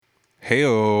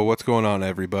Heyo, what's going on,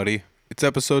 everybody? It's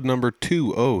episode number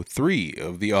 203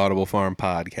 of the Audible Farm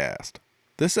Podcast.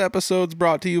 This episode's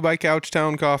brought to you by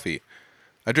Couchtown Coffee.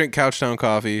 I drink Couchtown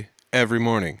Coffee every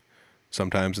morning,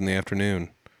 sometimes in the afternoon.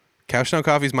 Couchtown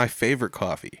Coffee is my favorite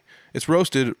coffee. It's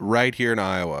roasted right here in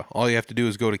Iowa. All you have to do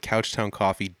is go to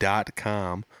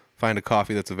couchtowncoffee.com, find a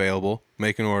coffee that's available,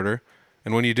 make an order,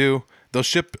 and when you do, they'll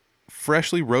ship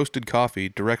freshly roasted coffee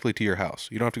directly to your house.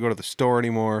 You don't have to go to the store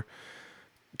anymore.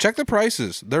 Check the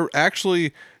prices. They're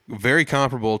actually very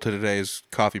comparable to today's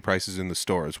coffee prices in the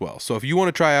store as well. So if you want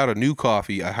to try out a new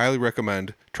coffee, I highly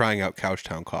recommend trying out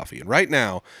Couchtown Coffee. And right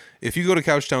now, if you go to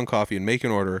Couchtown Coffee and make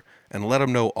an order and let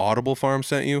them know Audible Farm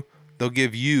sent you, they'll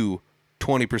give you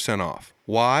 20% off.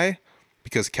 Why?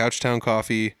 Because Couchtown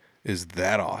Coffee is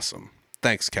that awesome.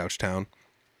 Thanks, Couchtown.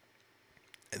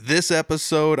 This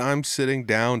episode, I'm sitting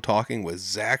down talking with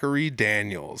Zachary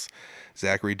Daniels.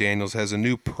 Zachary Daniels has a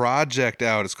new project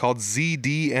out. It's called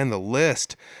ZD and the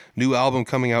List. New album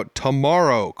coming out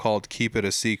tomorrow called Keep It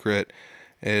a Secret.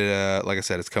 Like I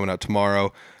said, it's coming out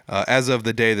tomorrow. As of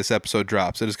the day this episode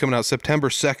drops, it is coming out September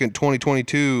 2nd,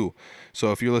 2022.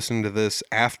 So if you're listening to this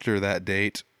after that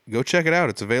date, go check it out.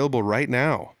 It's available right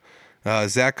now.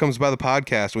 Zach comes by the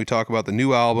podcast and we talk about the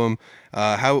new album,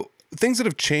 how things that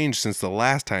have changed since the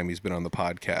last time he's been on the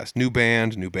podcast. New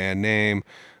band name.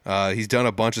 He's done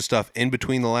a bunch of stuff in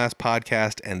between the last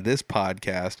podcast and this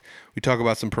podcast. We talk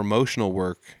about some promotional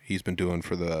work he's been doing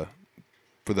for the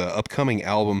upcoming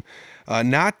album.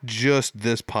 Not just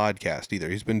this podcast either.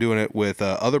 He's been doing it with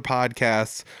other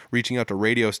podcasts, reaching out to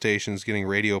radio stations, getting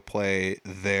radio play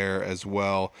there as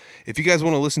well. If you guys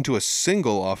want to listen to a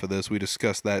single off of this, we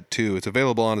discussed that too. It's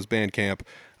available on his Bandcamp.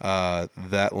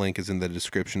 That link is in the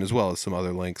description as well as some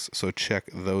other links, so check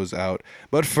those out.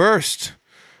 But first,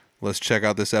 let's check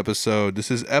out this episode. This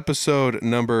is episode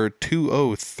number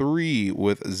 203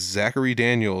 with Zachary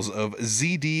Daniels of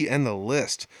ZD and the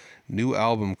List. New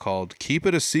album called Keep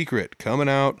It a Secret, coming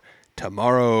out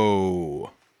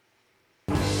tomorrow.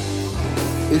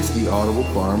 It's the Audible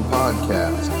Farm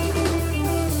Podcast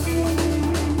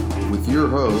with your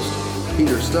host,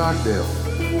 Peter Stockdale.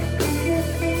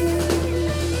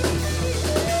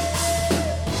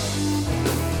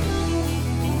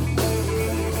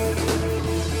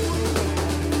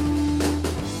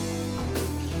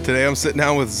 Today I'm sitting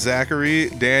down with Zachary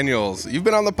Daniels. You've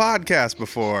been on the podcast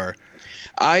before.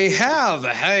 I have.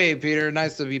 Hey, Peter.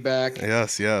 Nice to be back.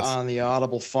 Yes. On the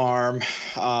Audible Farm.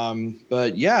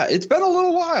 But yeah, it's been a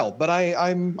little while, but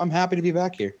I'm happy to be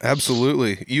back here.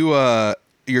 Absolutely. You're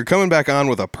coming back on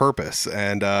with a purpose,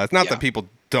 and it's not that people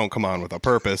don't come on with a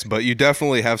purpose, but you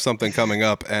definitely have something coming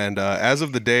up. And as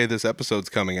of the day this episode's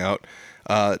coming out,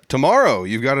 tomorrow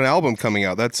you've got an album coming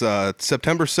out. That's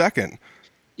September 2nd.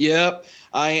 Yep.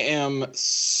 I am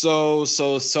so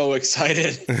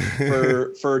excited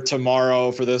for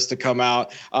tomorrow for this to come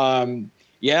out. I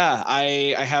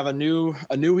have a new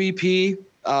EP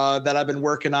that I've been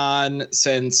working on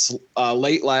since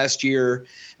late last year,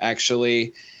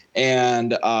 actually,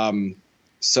 and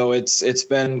so it's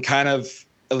been kind of,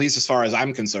 at least as far as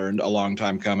I'm concerned, a long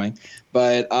time coming.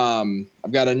 But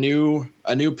I've got a new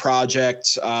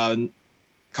project called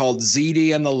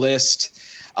ZD and the List,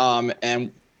 and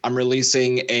I'm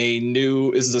releasing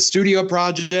this is a studio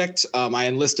project. I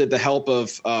enlisted the help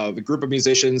of a group of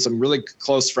musicians, some really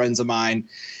close friends of mine,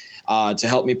 to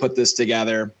help me put this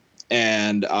together.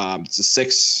 And it's a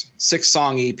six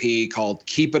song EP called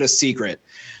Keep It a Secret,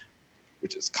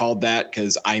 which is called that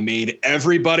because I made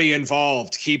everybody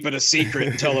involved keep it a secret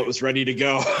until it was ready to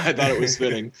go. I thought it was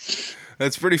fitting.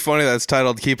 It's pretty funny that it's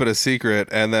titled Keep It a Secret.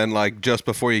 And then like just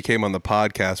before you came on the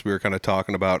podcast, we were kind of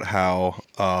talking about how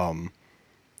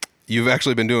you've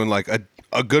actually been doing like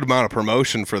a good amount of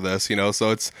promotion for this,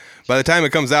 so it's, by the time it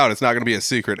comes out, it's not going to be a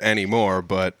secret anymore,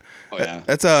 but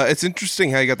it's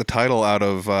interesting how you got the title out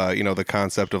of, the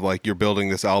concept of like, you're building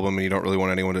this album and you don't really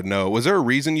want anyone to know. Was there a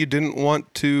reason you didn't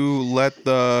want to let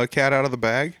the cat out of the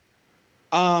bag?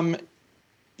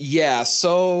 Yeah.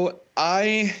 So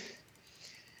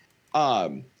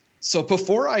so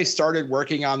before I started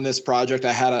working on this project,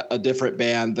 I had a different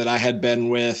band that I had been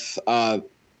with,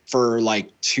 for like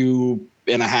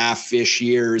 2.5-ish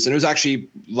years. And it was actually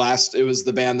it was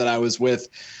the band that I was with,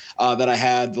 that I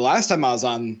had the last time I was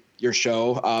on your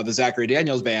show, the Zachary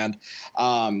Daniels band.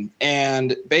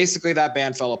 And basically that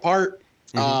band fell apart.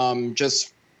 Mm-hmm.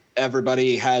 Just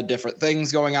everybody had different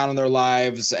things going on in their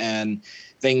lives and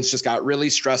things just got really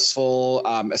stressful,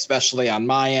 especially on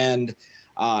my end.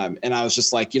 And I was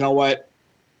just like, you know what?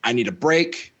 I need a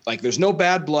break. Like there's no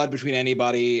bad blood between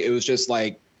anybody. It was just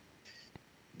like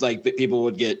people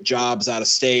would get jobs out of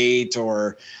state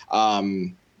or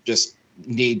just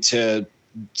need to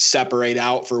separate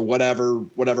out for whatever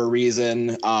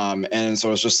reason. And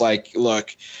so it's just like,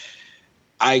 look,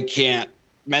 I can't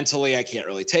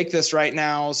really take this right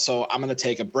now. So I'm going to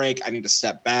take a break. I need to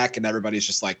step back. And everybody's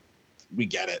just like, we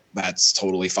get it. That's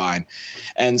totally fine.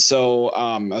 And so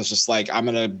I was just like, I'm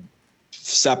going to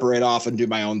separate off and do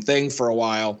my own thing for a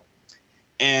while.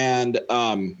 And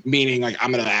meaning like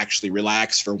I'm going to actually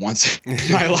relax for once in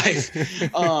my life.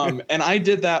 And I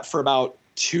did that for about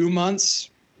 2 months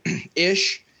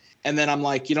ish. And then I'm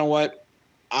like, you know what?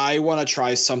 I want to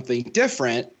try something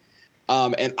different.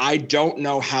 And I don't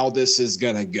know how this is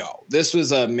going to go. This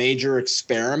was a major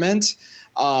experiment.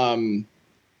 And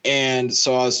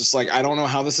so I was just like, I don't know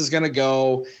how this is going to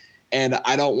go. And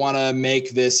I don't want to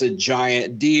make this a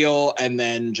giant deal and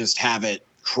then just have it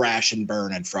crash and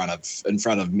burn in front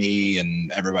of me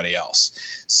and everybody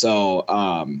else. So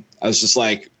I was just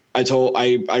like, I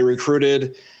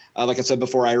recruited, like I said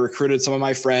before, I recruited some of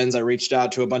my friends. I reached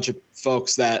out to a bunch of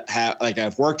folks that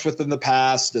I've worked with in the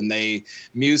past, and they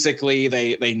musically,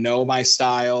 they know my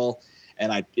style,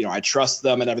 and I trust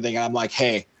them and everything. And I'm like,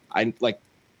 hey, I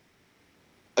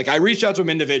reached out to them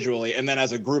individually, and then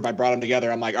as a group, I brought them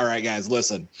together. I'm like, all right, guys,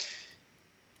 listen,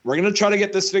 we're going to try to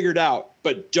get this figured out,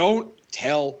 but don't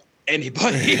tell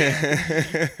anybody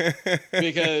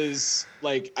because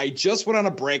like I just went on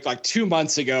a break like 2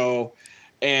 months ago,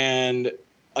 and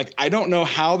like I don't know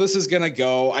how this is going to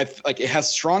go. It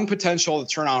has strong potential to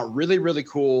turn out really, really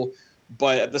cool,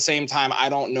 but at the same time, I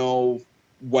don't know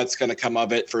what's going to come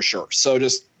of it for sure. So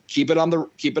just keep it on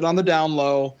the down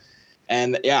low.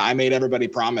 And yeah, I made everybody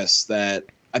promise that.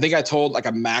 I think I told like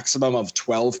a maximum of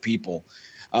 12 people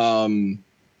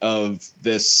of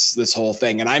this whole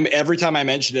thing. And every time I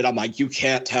mentioned it, I'm like, you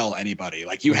can't tell anybody.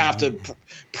 Like you have to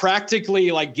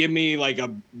practically like give me like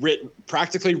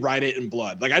practically write it in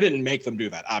blood. Like I didn't make them do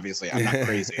that. Obviously I'm not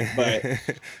crazy, but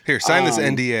here, sign this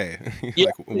NDA. Yeah,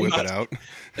 like whip it out.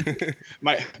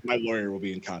 my lawyer will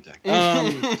be in contact.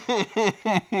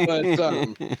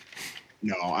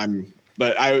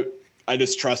 I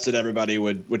just trusted everybody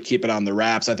would keep it on the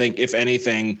wraps. I think if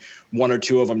anything, one or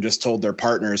two of them just told their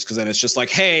partners, because then it's just like,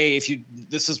 hey,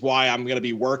 this is why I'm going to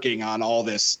be working on all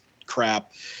this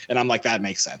crap. And I'm like, that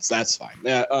makes sense. That's fine.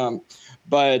 Yeah.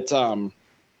 But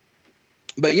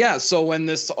yeah, so when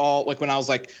this all, like when I was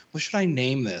like, what should I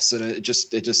name this? And it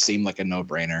just seemed like a no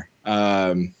brainer.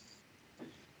 I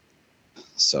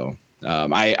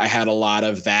had a lot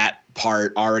of that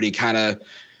part already kind of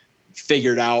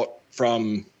figured out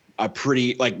from a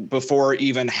pretty, like before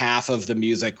even half of the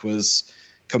music was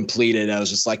completed. I was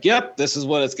just like, yep, this is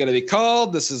what it's going to be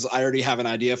called. I already have an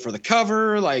idea for the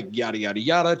cover, like yada, yada,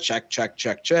 yada,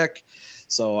 check.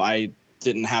 So I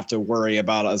didn't have to worry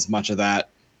about as much of that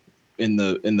in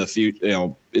the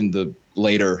future, in the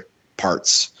later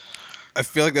parts. I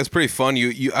feel like that's pretty fun.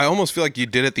 I almost feel like you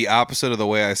did it the opposite of the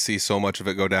way I see so much of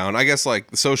it go down. I guess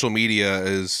like the social media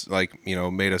is like,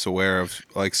 made us aware of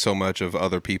like so much of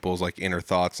other people's like inner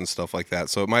thoughts and stuff like that.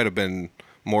 So it might have been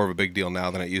more of a big deal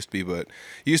now than it used to be, but it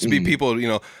used to be people,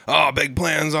 big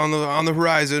plans on the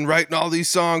horizon, writing all these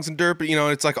songs and derp,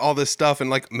 it's like all this stuff. And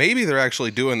like, maybe they're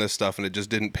actually doing this stuff and it just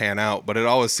didn't pan out, but it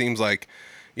always seems like,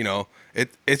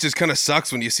 it just kind of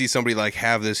sucks when you see somebody like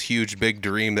have this huge big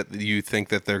dream that you think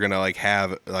that they're gonna like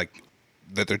have like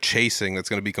that they're chasing that's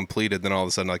gonna be completed, then all of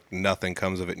a sudden like nothing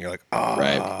comes of it and you're like,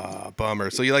 right. Bummer.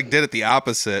 So you like did it the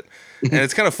opposite. And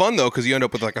it's kind of fun though, because you end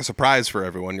up with like a surprise for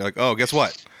everyone. You're like, oh, guess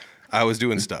what, I was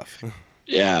doing stuff.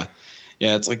 Yeah,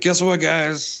 it's like, guess what,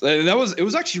 guys, it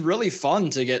was actually really fun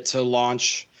to get to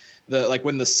launch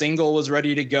when the single was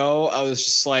ready to go. I was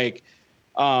just like,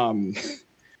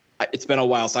 it's been a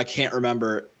while, so I can't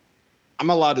remember. I'm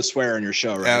allowed to swear on your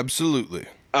show, right? Absolutely.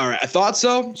 All right. I thought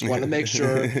so. Just wanted to make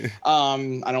sure. I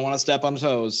don't want to step on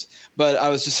toes, but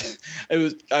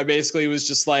I basically was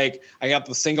just like, I got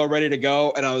the single ready to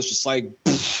go. And I was just like,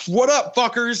 what up,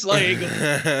 fuckers? Like,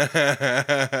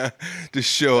 just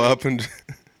show up and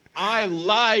I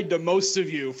lied to most of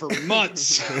you for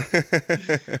months,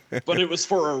 but it was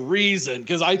for a reason.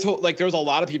 Because I told, like, there was a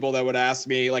lot of people that would ask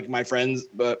me, like my friends,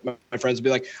 but my friends would be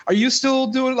like, "Are you still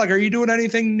doing are you doing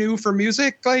anything new for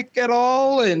music, like at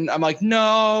all?" And I'm like,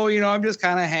 "No, I'm just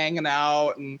kind of hanging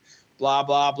out and blah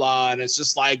blah blah." And it's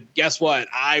just like, guess what?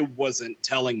 I wasn't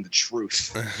telling the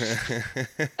truth.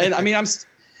 And I mean, I'm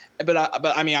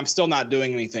still not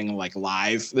doing anything like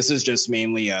live. This is just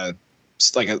mainly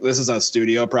this is a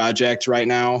studio project right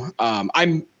now.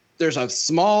 There's a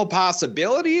small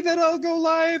possibility that I'll go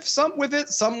live with it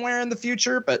somewhere in the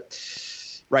future, but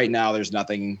right now there's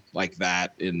nothing like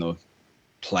that in the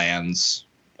plans.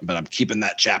 but I'm keeping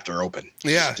that chapter open.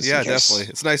 Yeah, yeah, definitely.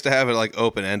 It's nice to have it like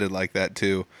open ended like that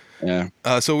too. Yeah.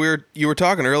 So you were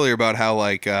talking earlier about how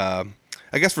like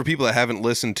I guess for people that haven't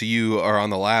listened to you or on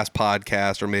the last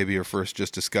podcast, or maybe you're first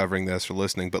just discovering this or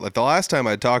listening, but like the last time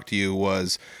I talked to you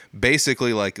was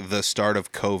basically like the start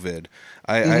of COVID.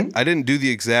 I didn't do the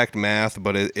exact math,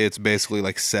 but it's basically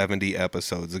like 70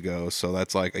 episodes ago. So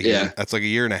that's like that's like a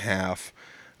year and a half.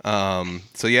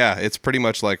 So yeah, it's pretty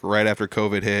much like right after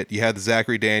COVID hit. You had the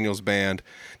Zachary Daniels Band.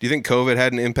 Do you think COVID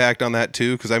had an impact on that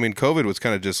too? Because I mean, COVID was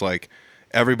kind of just like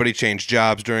everybody changed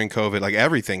jobs during COVID. Like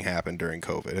everything happened during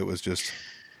COVID. It was just.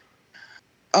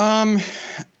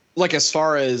 Like as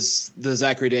far as the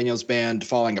Zachary Daniels Band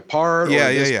falling apart, or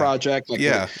this project, like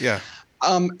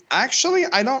actually,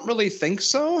 I don't really think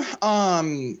so.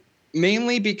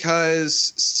 Mainly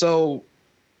because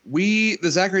the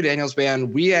Zachary Daniels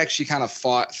Band, we actually kind of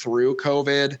fought through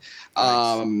COVID,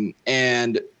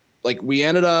 and like we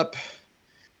ended up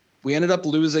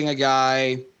losing a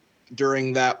guy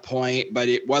during that point, but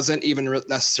it wasn't even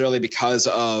necessarily because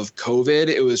of COVID.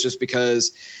 It was just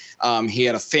because he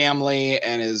had a family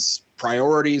and his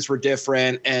priorities were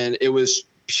different, and it was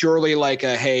purely like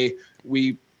hey,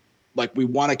 we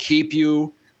want to keep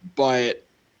you, but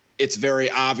it's very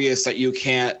obvious that you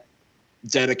can't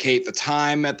dedicate the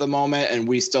time at the moment, and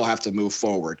we still have to move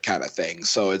forward kind of thing.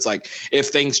 So it's like, if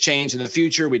things change in the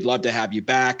future, we'd love to have you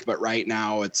back, but right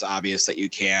now it's obvious that you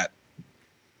can't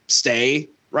stay,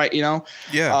 right?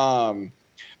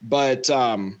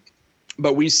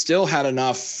 But we still had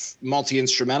enough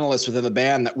multi-instrumentalists within the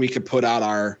band that we could put out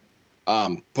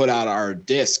our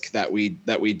disc that we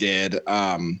did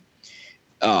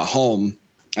home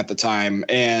at the time.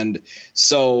 And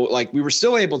so like we were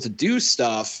still able to do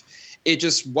stuff. It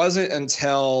just wasn't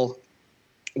until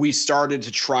we started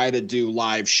to try to do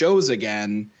live shows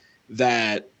again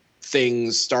that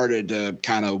things started to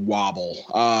kind of wobble,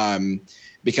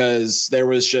 because there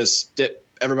was just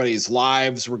everybody's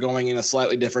lives were going in a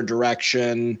slightly different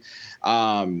direction.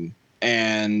 And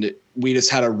we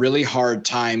just had a really hard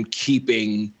time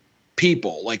keeping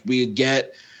people. Like we would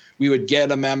get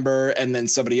a member and then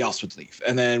somebody else would leave,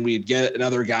 and then we'd get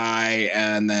another guy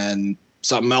and then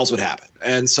something else would happen.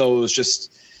 And so it was just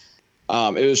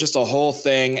a whole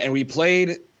thing. And we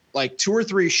played like 2 or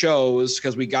 3 shows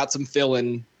because we got some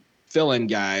fill-in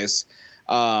guys,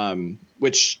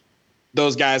 which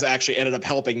those guys actually ended up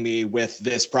helping me with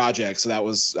this project. So that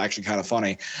was actually kind of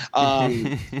funny.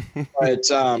 But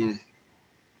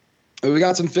we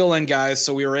got some fill-in guys,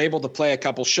 so we were able to play a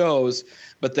couple shows.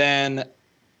 But then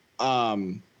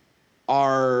my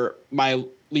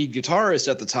lead guitarist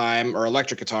at the time, or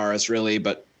electric guitarist really,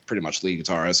 but pretty much lead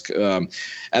guitarist,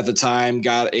 at the time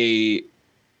got a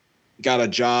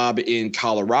job in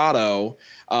Colorado,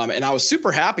 and I was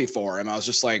super happy for him. I was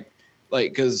just like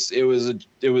because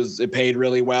it paid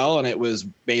really well, and it was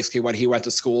basically what he went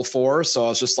to school for. So I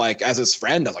was just like, as his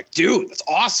friend, I was like, dude, that's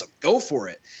awesome, go for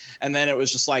it. And then it was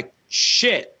just like,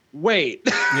 shit, wait.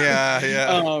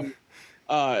 Yeah.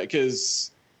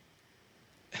 Because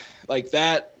like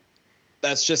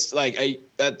that's just like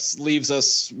that leaves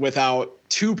us without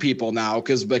 2 people now,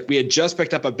 because like we had just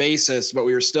picked up a bassist, but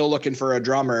we were still looking for a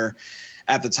drummer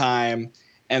at the time.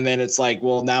 And then it's like,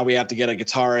 well, now we have to get a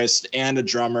guitarist and a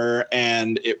drummer.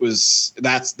 And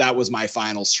that was my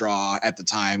final straw at the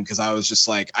time, because I was just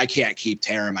like, I can't keep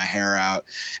tearing my hair out.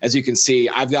 As you can see,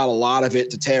 I've got a lot of it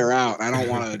to tear out. And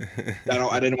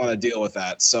I didn't want to deal with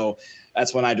that. So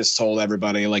that's when I just told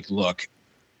everybody, like, look,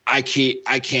 I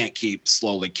can't keep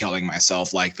slowly killing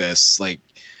myself like this. Like,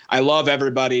 I love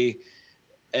everybody,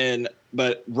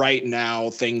 but right now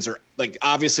things are like,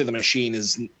 obviously the machine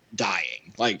is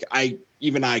dying. Like I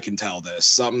can tell this,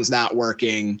 something's not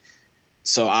working.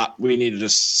 So we need to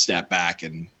just step back,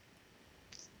 and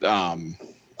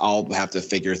I'll have to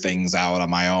figure things out on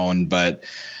my own. But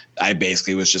I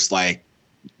basically was just like,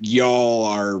 y'all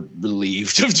are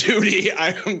relieved of duty.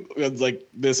 I'm like,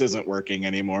 this isn't working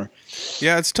anymore.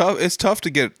 Yeah, it's tough. It's tough to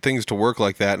get things to work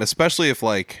like that, and especially if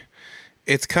like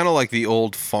it's kind of like the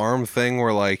old farm thing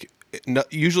where like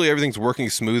usually everything's working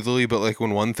smoothly, but like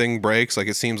when one thing breaks, like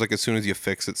it seems like as soon as you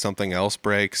fix it, something else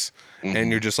breaks,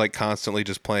 and you're just like constantly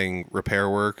just playing repair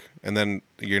work, and then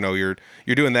you're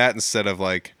doing that instead of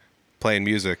like playing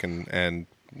music and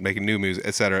making new music,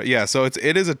 etc. Yeah, so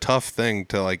it is a tough thing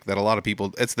to like, that a lot of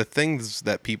people, it's the things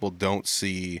that people don't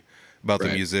see about the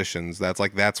musicians.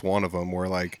 That's one of them, where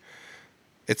like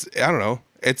I don't know,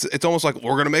 it's almost like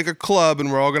we're gonna make a club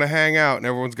and we're all gonna hang out and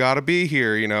everyone's got to be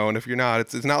here, and if you're not,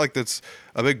 it's not like that's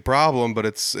a big problem, but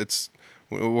it's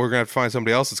we're gonna have to find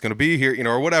somebody else that's gonna be here,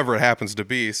 or whatever it happens to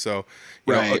be. So,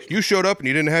 Right. you showed up and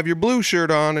you didn't have your blue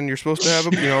shirt on, and you're supposed to have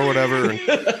or whatever, and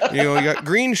you got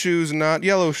green shoes and not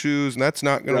yellow shoes, and that's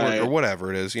not gonna work, or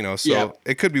whatever it is, So Yeah.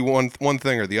 it could be one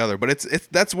thing or the other, but it's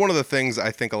that's one of the things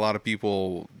I think a lot of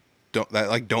people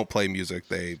don't play music.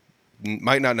 They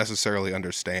might not necessarily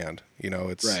understand.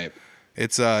 It's Right.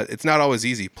 it's not always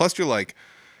easy. Plus, you're like,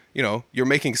 you're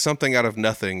making something out of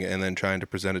nothing and then trying to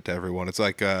present it to everyone. It's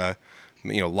like,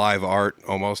 live art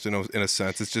almost in a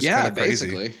sense. It's just kind of crazy.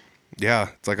 Basically. Yeah,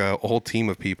 it's like a whole team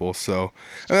of people. So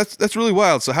and that's really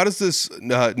wild. So how does this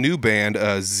new band,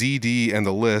 ZD and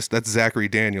the List, that's Zachary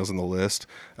Daniels and the List,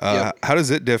 Yep. how does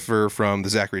it differ from the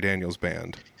Zachary Daniels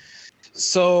band?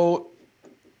 So,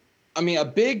 I mean, a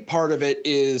big part of it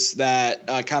is that,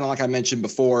 kind of like I mentioned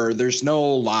before, there's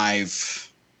no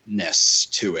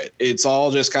liveness to it. It's all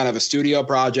just kind of a studio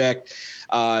project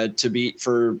to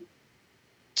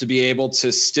be able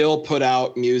to still put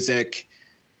out music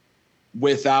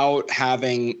without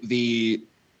having the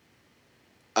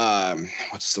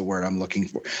what's the word I'm looking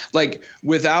for? Like,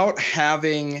 without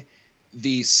having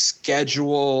the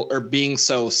schedule or being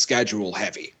so schedule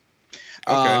heavy.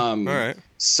 Okay. All right.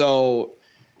 So,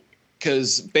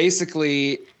 because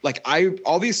basically, like,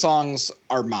 all these songs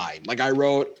are mine. Like,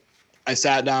 I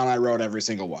sat down, I wrote every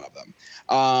single one of them.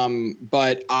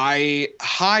 But I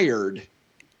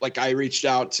reached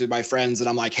out to my friends and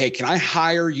I'm like, hey, can I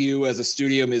hire you as a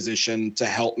studio musician to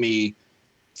help me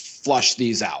flush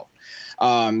these out?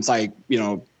 It's like,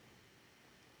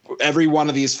 every one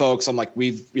of these folks, I'm like,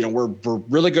 we're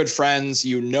really good friends.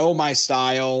 My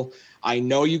style. I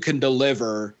know you can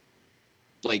deliver.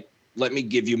 Like, let me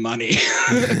give you money.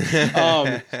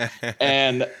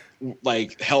 And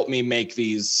like, help me make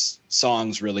these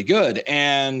songs really good.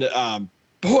 And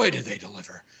boy, did they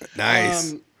deliver.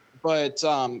 Nice. But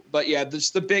yeah,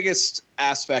 just the biggest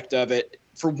aspect of it,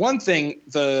 for one thing,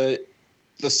 the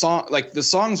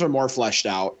songs are more fleshed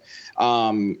out,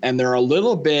 and they're a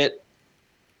little bit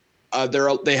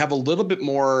they have a little bit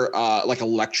more like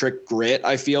electric grit,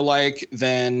 I feel like,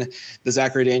 than the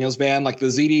Zachary Daniels band. Like the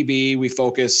ZDB, we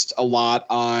focused a lot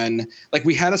on, like,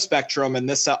 we had a spectrum, and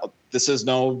this is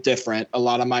no different. A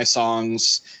lot of my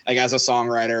songs, like, as a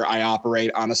songwriter, I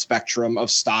operate on a spectrum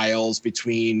of styles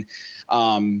between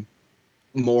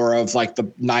more of like the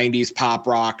 90s pop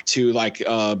rock to like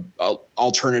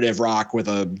alternative rock with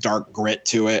a dark grit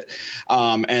to it.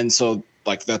 And so,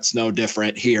 like, that's no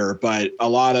different here, but a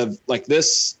lot of, like,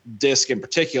 this disc in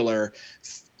particular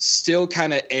still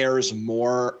kind of airs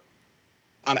more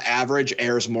on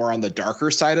the darker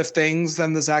side of things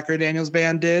than the Zachary Daniels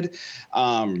band did.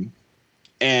 And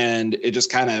it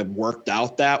just kind of worked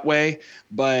out that way.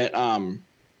 But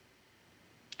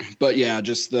yeah,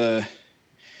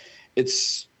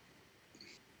 it's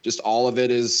just all of it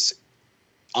is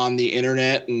on the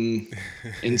internet and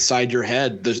inside your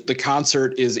head. The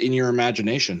concert is in your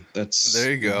imagination. There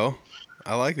you go.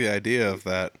 I like the idea of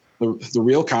that. The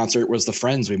real concert was the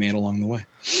friends we made along the way.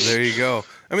 There you go.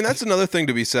 I mean, that's another thing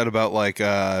to be said about, like,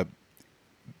 I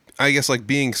guess, like,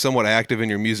 being somewhat active in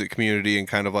your music community and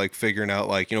kind of like figuring out,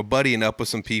 like, buddying up with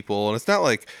some people. And it's not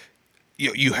like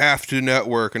you have to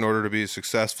network in order to be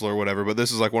successful or whatever, but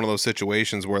this is like one of those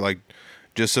situations where, like,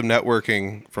 just some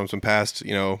networking from some past,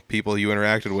 people you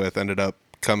interacted with ended up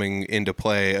coming into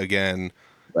play again,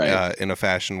 Right. In a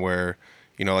fashion where,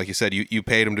 like you said, you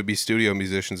paid them to be studio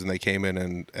musicians and they came in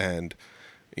and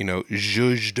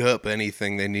zhuzhed up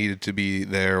anything they needed to be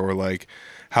there. Or, like,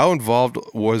 how involved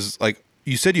was, like,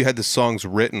 you said you had the songs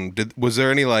written. Was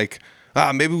there any, like,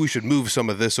 maybe we should move some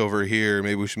of this over here,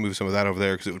 maybe we should move some of that over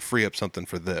there because it would free up something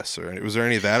for this? Or was there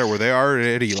any of that, or were they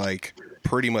already, like,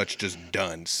 pretty much just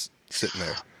done sitting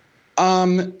there?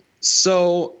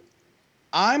 So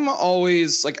I'm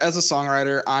always, like, as a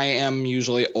songwriter, I am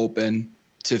usually open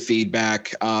to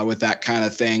feedback with that kind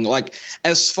of thing. Like,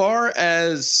 as far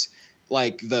as,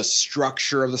 like, the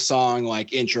structure of the song,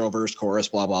 like intro, verse, chorus,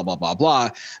 blah, blah, blah, blah, blah,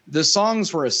 the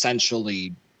songs were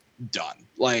essentially done.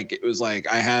 Like, it was like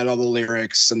I had all the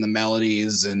lyrics and the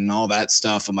melodies and all that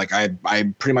stuff. I'm like, I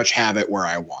pretty much have it where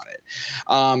I want it.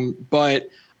 But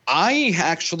I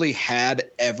actually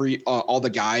had all the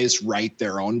guys write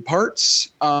their own parts.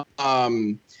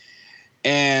 And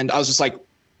I was just like,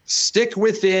 stick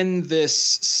within this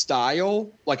style.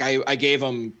 Like, I gave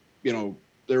them,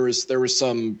 there was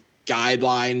some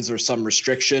guidelines or some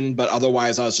restriction, but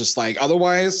otherwise I was just like,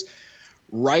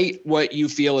 write what you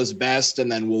feel is best,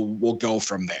 and then we'll go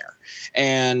from there.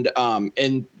 And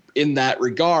in that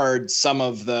regard, some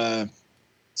of the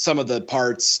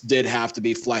parts did have to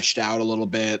be fleshed out a little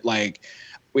bit. Like,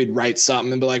 we'd write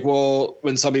something and be like, well,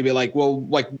 when somebody be like, well,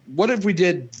 like, what if we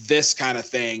did this kind of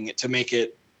thing to make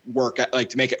it work, like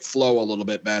to make it flow a little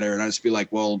bit better? And I just be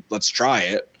like, well, let's try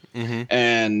it.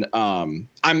 And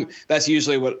that's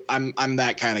usually what I'm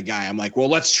that kind of guy. I'm like, well,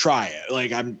 let's try it.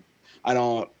 Like I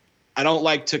don't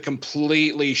like to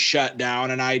completely shut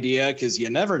down an idea, because you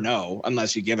never know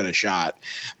unless you give it a shot.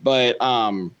 But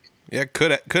yeah,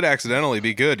 could accidentally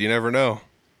be good. You never know.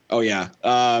 Oh yeah.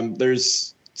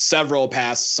 There's several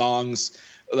past songs,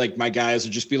 like my guys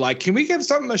would just be like, can we give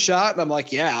something a shot? And I'm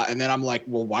like, yeah. And then I'm like,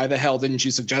 well, why the hell didn't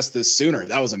you suggest this sooner?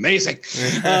 That was amazing.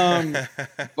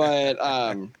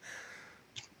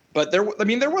 But there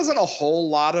wasn't a whole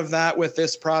lot of that with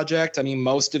this project. I mean,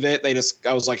 most of it,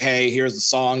 I was like, hey, here's the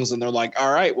songs. And they're like,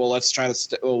 all right, well, let's try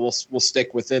to, we'll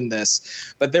stick within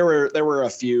this. But there were a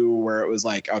few where it was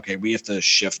like, okay, we have to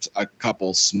shift a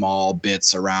couple small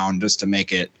bits around just to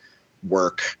make it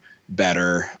work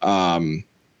better.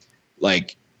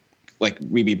 Like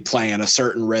we'd be playing a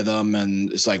certain rhythm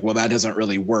and it's like, well, that doesn't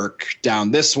really work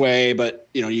down this way, but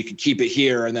you could keep it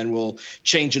here and then we'll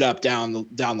change it up down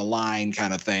the line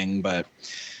kind of thing. But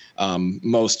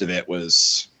most of it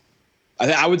was,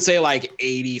 I would say like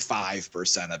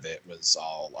 85% of it was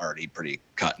all already pretty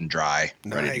cut and dry,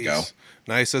 ready to go.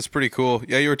 Nice. That's pretty cool.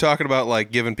 Yeah. You were talking about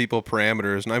like giving people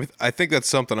parameters, and I think that's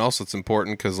something else that's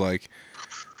important. 'Cause like,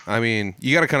 I mean,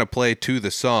 you got to kind of play to the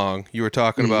song. You were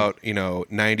talking about,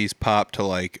 90s pop to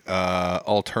like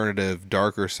alternative,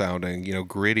 darker sounding,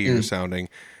 grittier sounding.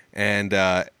 And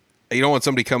you don't want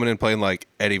somebody coming in playing like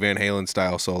Eddie Van Halen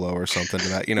style solo or something to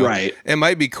that, Right. It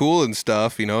might be cool and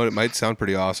stuff, it might sound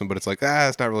pretty awesome, but it's like,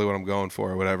 it's not really what I'm going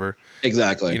for or whatever.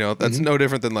 Exactly. That's no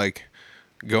different than like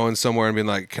going somewhere and being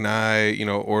like, can I,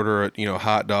 order a,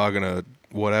 hot dog and a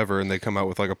whatever, and they come out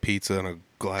with like a pizza and a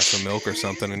glass of milk or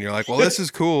something, and you're like, well, this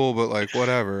is cool, but like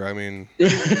whatever. I mean,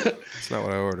 it's not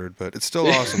what I ordered, but it's still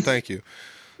awesome. Thank you.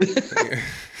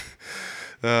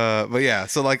 But yeah,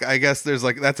 so like I guess there's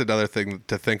like, that's another thing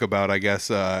to think about, I guess,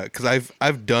 because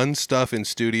I've done stuff in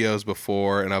studios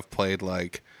before, and I've played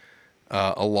like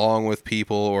along with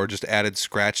people or just added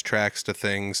scratch tracks to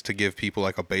things to give people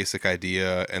like a basic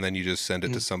idea, and then you just send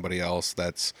it to somebody else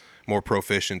that's more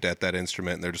proficient at that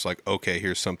instrument, and they're just like, okay,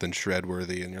 here's something shred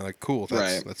worthy, and you're like, cool,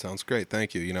 that sounds great,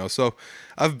 thank you. So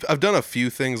I've done a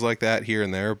few things like that here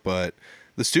and there, but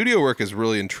the studio work is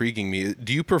really intriguing me.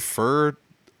 Do you prefer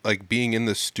like being in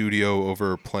the studio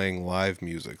over playing live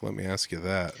music? Let me ask you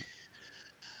that.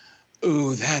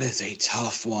 Ooh, that is a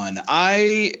tough one.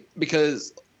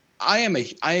 Because I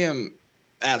am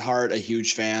at heart a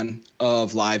huge fan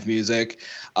of live music.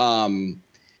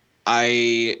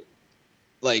 I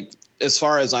like, as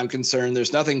far as I'm concerned,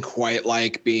 there's nothing quite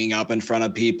like being up in front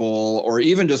of people or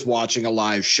even just watching a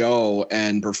live show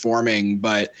and performing.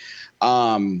 But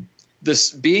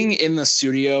this being in the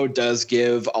studio does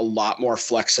give a lot more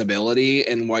flexibility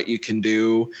in what you can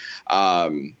do.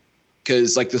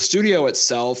 Because like the studio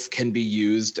itself can be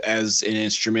used as an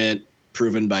instrument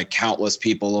proven by countless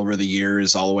people over the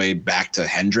years, all the way back to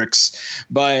Hendrix.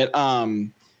 But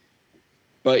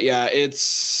yeah,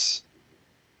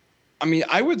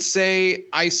 I would say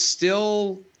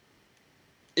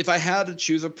if I had to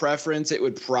choose a preference, it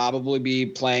would probably be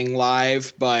playing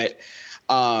live, but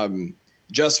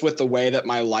just with the way that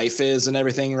my life is and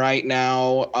everything right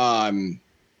now,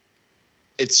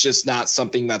 it's just not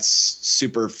something that's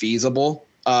super feasible.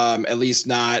 At least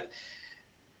not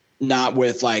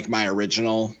with like my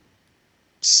original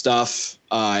stuff,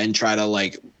 and try to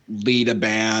like lead a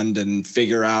band and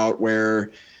figure out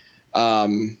where,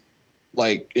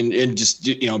 like, and just,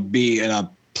 be in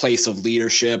a place of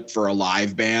leadership for a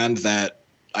live band. That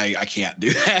I can't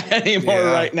do that anymore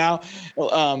right now.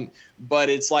 But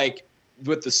it's like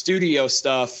with the studio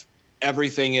stuff,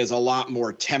 everything is a lot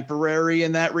more temporary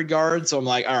in that regard. So I'm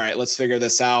like, all right, let's figure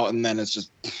this out. And then it's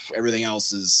just everything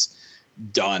else is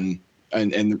done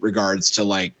in regards to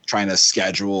like trying to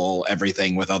schedule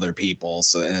everything with other people.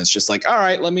 So, and it's just like, all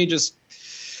right, let me just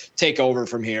take over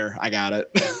from here. I got it.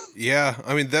 Yeah.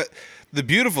 I mean, the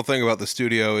beautiful thing about the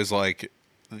studio is like,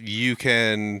 you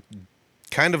can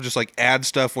kind of just like add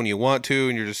stuff when you want to,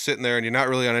 and you're just sitting there and you're not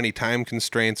really on any time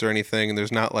constraints or anything. And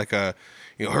there's not like a,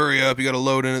 hurry up, you got to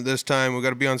load in at this time, we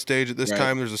got to be on stage at this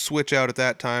time, there's a switch out at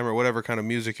that time, or whatever kind of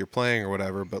music you're playing or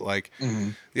whatever. But like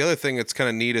the other thing that's kind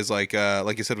of neat is like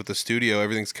you said with the studio,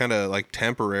 everything's kind of like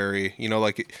temporary,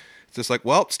 like it's just like,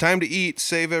 well, it's time to eat,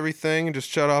 save everything, and just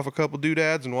shut off a couple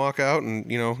doodads and walk out,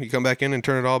 and you come back in and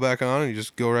turn it all back on, and you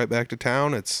just go right back to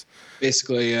town. It's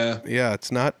basically yeah,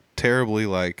 it's not terribly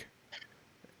like,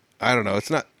 I don't know, it's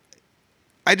not,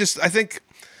 I think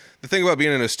the thing about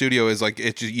being in a studio is like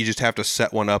you just have to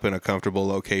set one up in a comfortable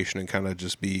location and kind of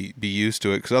just be used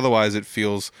to it, because otherwise it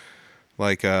feels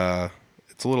like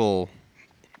it's a little,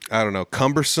 I don't know,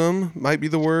 cumbersome might be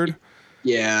the word.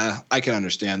 Yeah, I can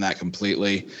understand that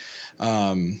completely.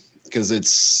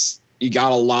 Because you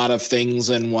got a lot of things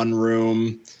in one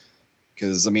room.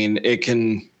 Because I mean, it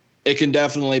can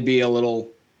definitely be a little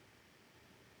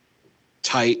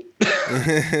tight.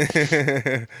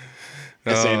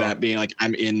 I say that being like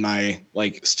I'm in my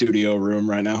like studio room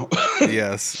right now.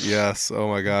 Yes. Oh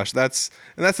my gosh, that's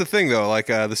the thing though. Like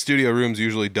the studio rooms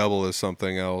usually double as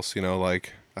something else. You know,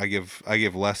 like I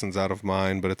give lessons out of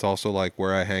mine, but it's also like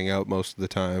where I hang out most of the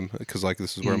time, because like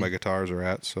this is where my guitars are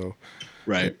at. So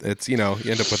Right. it's, you know,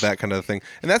 you end up with that kind of thing.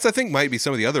 And that's, I think, might be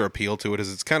some of the other appeal to it,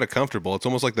 is it's kind of comfortable. It's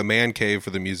almost like the man cave for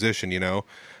the musician, you know.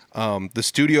 The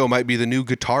studio might be the new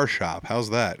guitar shop. How's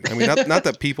that? I mean, not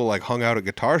that people like hung out at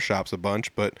guitar shops a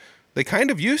bunch, but they kind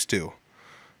of used to.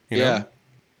 You know?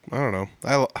 I don't know.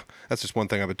 That's just one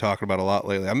thing I've been talking about a lot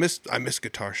lately. I miss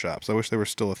guitar shops. I wish they were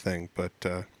still a thing,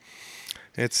 but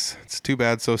it's too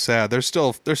bad, so sad. There's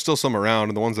still some around,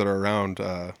 and the ones that are around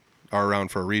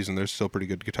for a reason. There's still pretty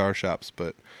good guitar shops,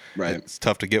 but Right. it's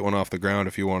tough to get one off the ground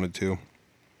if you wanted to.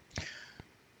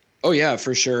 Oh yeah,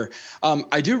 for sure.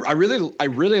 I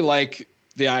really like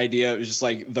the idea of just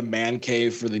like the man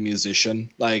cave for the musician.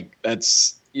 Like I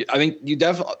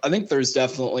think there's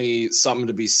definitely something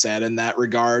to be said in that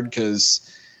regard, because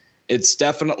it's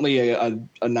definitely a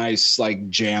nice like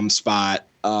jam spot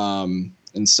and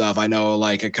stuff. I know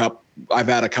like I've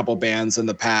had a couple bands in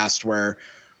the past where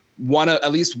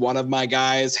at least one of my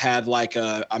guys had like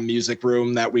a music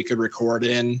room that we could record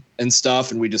in and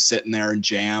stuff, and we just sit in there and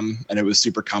jam, and it was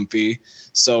super comfy.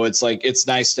 So it's like, it's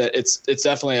nice to, it's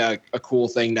definitely a cool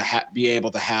thing to be able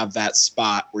to have that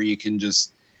spot where you can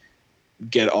just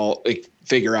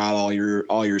figure out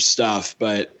all your stuff.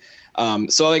 But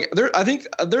so like I think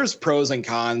there's pros and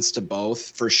cons to both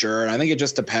for sure. And I think it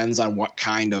just depends on what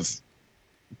kind of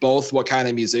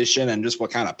musician and just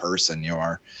what kind of person you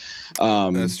are.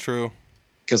 That's true.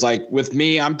 Because like with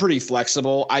me, I'm pretty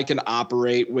flexible. I can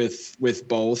operate with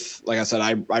both. Like I said,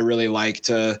 I really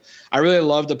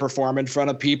love to perform in front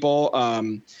of people.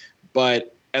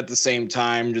 But at the same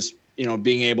time, just, you know,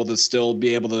 being able to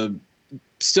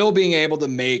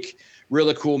make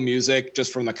really cool music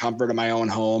just from the comfort of my own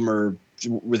home, or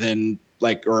within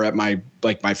or at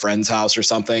my friend's house or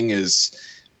something, is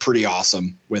pretty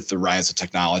awesome with the rise of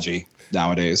technology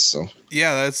nowadays. So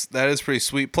yeah, that is pretty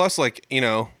sweet. Plus, like, you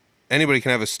know, anybody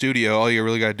can have a studio. All you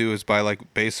really got to do is buy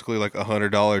like basically like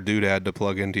 $100 doodad to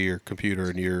plug into your computer,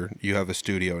 and you have a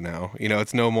studio now. You know,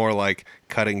 it's no more like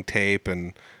cutting tape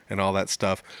and all that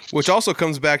stuff. Which also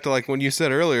comes back to like when you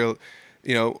said earlier,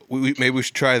 you know, maybe we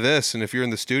should try this. And if you're in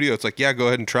the studio, it's like, yeah, go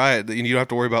ahead and try it. You don't have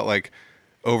to worry about like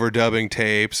overdubbing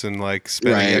tapes and like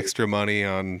spending extra money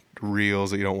on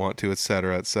reels that you don't want to, et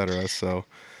cetera, et cetera. So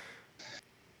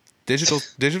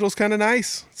digital's kind of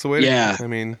nice. It's the way I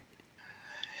mean,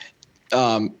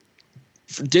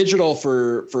 digital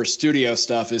for studio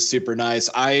stuff is super nice.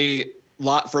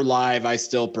 For live, I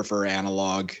still prefer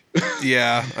analog.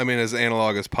 Yeah, I mean, as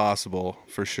analog as possible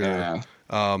for sure. Yeah.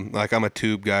 Like I'm a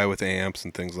tube guy with amps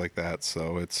and things like that,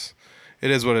 so it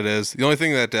is what it is. The only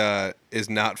thing that is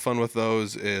not fun with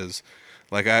those is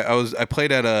like I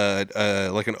played at a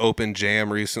like an open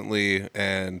jam recently,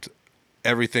 and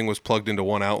everything was plugged into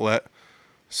one outlet.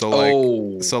 So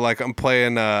like I'm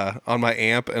playing on my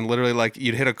amp, and literally like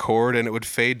you'd hit a chord and it would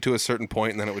fade to a certain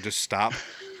point, and then it would just stop.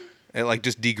 It like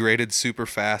just degraded super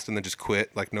fast and then just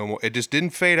quit. Like no more. It just didn't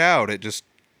fade out. It just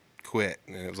quit,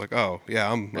 and it was like, oh yeah,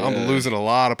 I'm losing a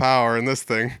lot of power in this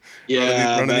thing.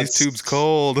 Yeah, running these tubes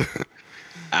cold.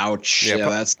 Ouch.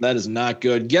 Yeah, that is not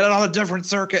good. Get it on a different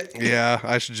circuit. Yeah,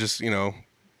 I should just, you know,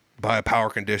 buy a power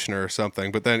conditioner or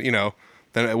something. But then, you know,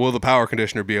 will the power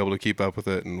conditioner be able to keep up with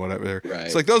it and whatever? Right.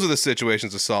 It's like those are the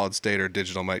situations a solid state or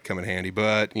digital might come in handy.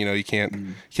 But you know, you can't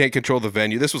control the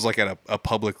venue. This was like at a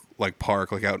public like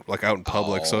park, like out in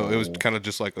public. So it was kind of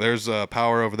just like there's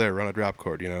power over there. Run a drop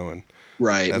cord, you know, and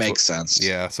right, makes sense.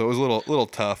 Yeah, so it was a little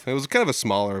tough. It was kind of a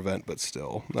smaller event, but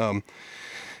still.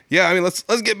 Yeah, I mean, let's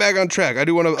get back on track. I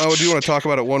do want to talk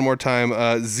about it one more time.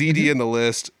 ZD in the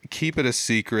list. Keep it a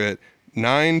secret.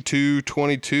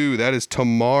 9/2/22. That is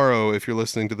tomorrow. If you're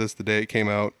listening to this the day it came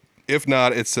out. If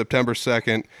not, it's September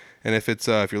 2nd. And if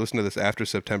you're listening to this after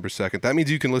September 2nd, that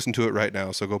means you can listen to it right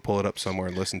now. So go pull it up somewhere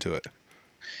and listen to it.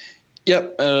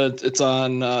 Yep, it's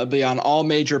on all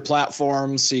major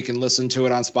platforms, so you can listen to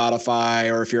it on Spotify,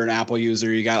 or if you're an Apple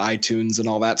user, you got iTunes and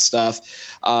all that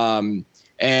stuff.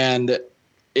 And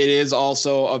it is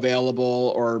also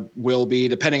available, or will be,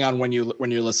 depending on when you're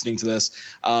listening to this,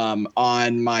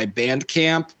 on my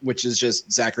Bandcamp, which is just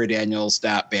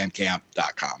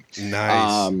zacharydaniels.bandcamp.com.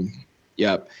 Nice.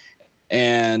 Yep.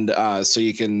 And so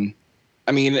you can,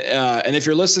 and if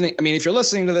you're listening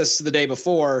to this the day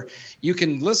before, you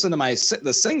can listen to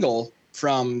the single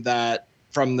from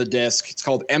the disc. It's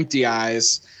called Empty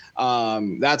Eyes.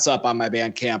 That's up on my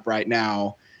Bandcamp right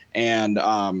now, and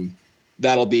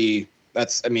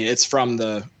it's from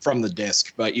the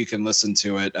disc, but you can listen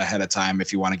to it ahead of time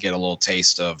if you want to get a little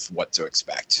taste of what to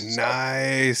expect.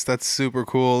 Nice. That's super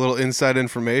cool. A little inside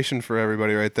information for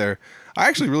everybody right there. I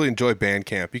actually really enjoy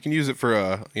Bandcamp. You can use it for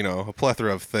a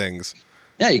plethora of things.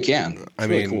 Yeah, you can. It's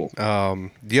really cool. Do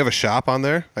you have a shop on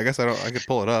there? I guess I could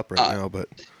pull it up right now, but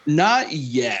not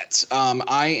yet.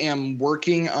 I am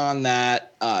working on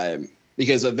that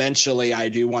because eventually I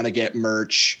do want to get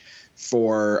merch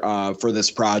for this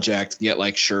project, get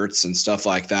like shirts and stuff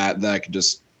like that I could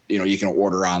just, you can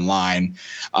order online.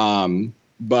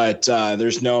 But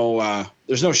there's no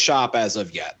shop as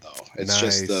of yet though. It's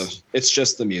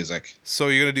just the music. So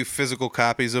you're going to do physical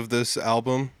copies of this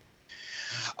album?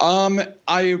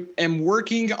 I am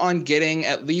working on getting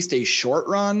at least a short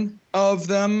run of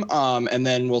them. And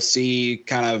then we'll see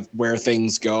kind of where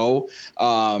things go.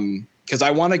 Because I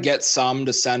want to get some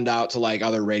to send out to like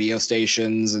other radio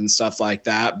stations and stuff like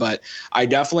that. But I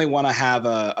definitely want to have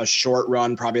a short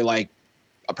run,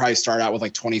 I'll probably start out with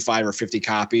like 25 or 50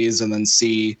 copies and then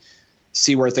see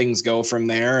where things go from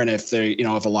there. And if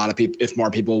if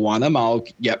more people want them, I'll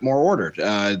get more ordered.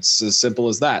 It's as simple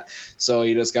as that. So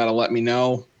you just got to let me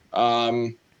know.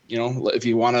 If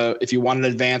you want an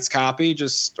advance copy,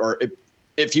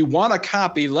 if you want a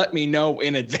copy, let me know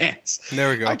in advance. There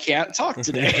we go. I can't talk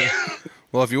today.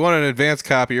 Well, if you want an advance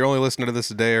copy, you're only listening to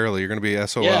this a day early. You're going to be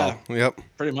SOL. Yeah, yep.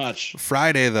 Pretty much.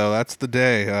 Friday, though, that's the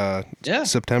day.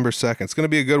 September 2nd. It's going to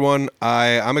be a good one.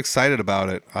 I'm excited about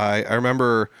it. I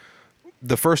remember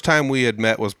the first time we had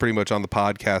met was pretty much on the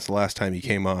podcast the last time you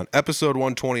came on. Episode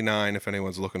 129, if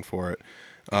anyone's looking for it.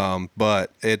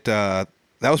 But that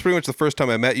was pretty much the first time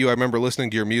I met you. I remember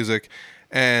listening to your music,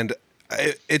 and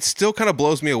it still kind of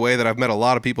blows me away that I've met a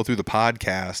lot of people through the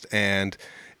podcast, and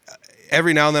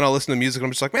every now and then I'll listen to music and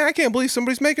I'm just like, man, I can't believe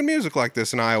somebody's making music like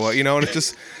this in Iowa, and it's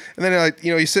just, and then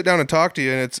you sit down and talk to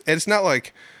you, and it's not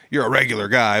like you're a regular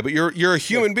guy, but you're a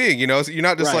human being, so you're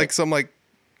not just like some like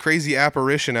crazy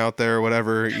apparition out there or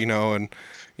whatever, and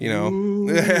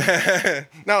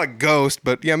not like Ghost,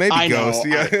 but yeah, maybe Ghost.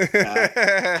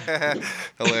 Yeah.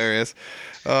 Hilarious.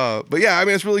 But yeah,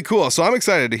 it's really cool. So I'm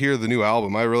excited to hear the new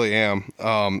album. I really am.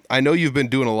 I know you've been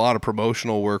doing a lot of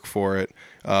promotional work for it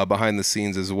behind the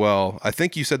scenes as well. I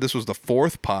think you said this was the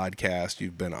 4th podcast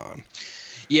you've been on.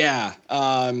 Yeah.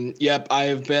 Yep.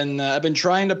 I've been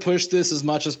trying to push this as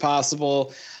much as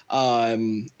possible.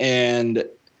 And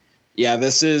yeah,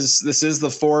 this is the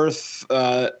 4th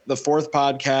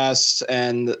podcast,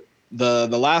 and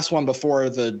the last one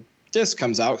before the disc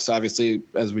comes out, because obviously,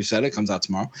 as we said, it comes out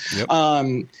tomorrow. Yep.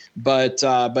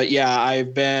 But yeah,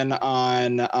 I've been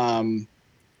on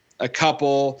a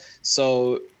couple.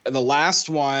 So the last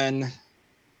one,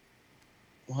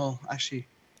 well, actually,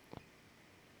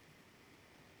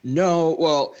 no.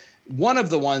 Well, one of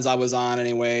the ones I was on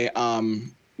anyway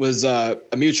was a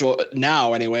mutual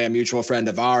friend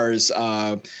of ours.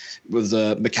 Was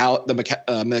the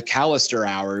McAllister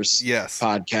Hours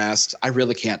podcast. I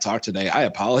really can't talk today. I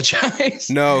apologize.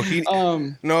 No,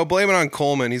 no, blame it on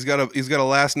Coleman. He's got a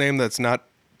last name that's not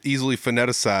easily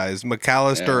phoneticized.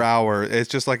 McAllister Hour. It's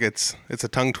just like it's a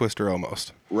tongue twister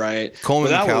almost. Right.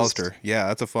 Coleman McAllister. Yeah,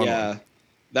 that's a fun one. Yeah.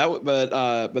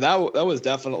 That was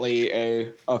definitely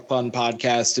a fun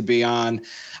podcast to be on.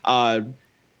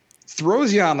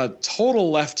 Throws you on a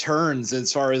total left turns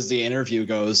as far as the interview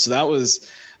goes. So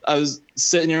I was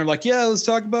sitting here like, yeah, let's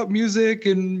talk about music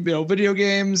and video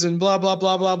games and blah blah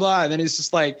blah blah blah. And then he's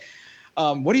just like,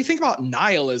 what do you think about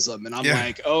nihilism? And I'm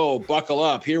like, oh, buckle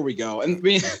up, here we go. And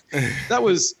that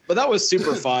was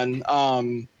super fun.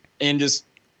 And just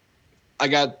I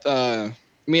got I'm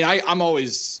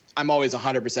always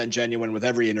 100% genuine with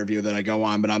every interview that I go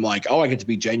on, but I'm like, oh, I get to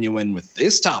be genuine with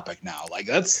this topic now. Like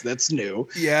that's new.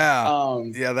 Yeah.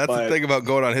 That's the thing about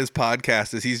going on his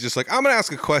podcast is he's just like, I'm going to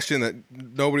ask a question that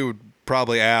nobody would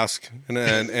probably ask, and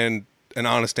an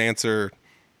honest answer.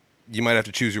 You might have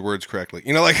to choose your words correctly.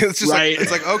 It's just right.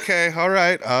 It's like, okay, all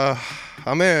right.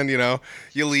 I'm in, you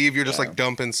leave, you're just like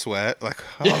dumping sweat. Like,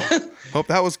 oh, hope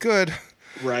that was good.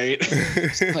 Right.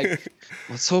 Like,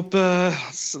 let's hope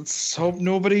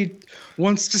nobody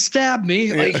wants to stab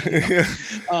me. Like,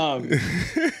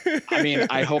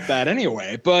 I hope that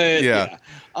anyway. But yeah.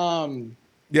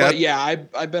 But yeah,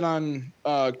 I've been on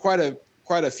quite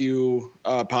a few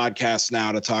podcasts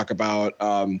now to talk about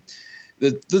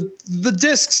the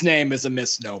disc's name is a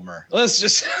misnomer. Let's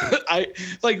just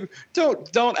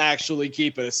don't actually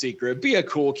keep it a secret. Be a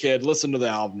cool kid. Listen to the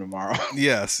album tomorrow.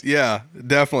 Yes, yeah,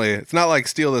 definitely. It's not like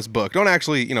steal this book. Don't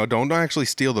actually, don't actually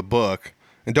steal the book,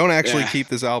 and don't actually keep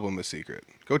this album a secret.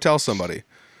 Go tell somebody.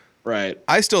 Right.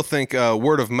 I still think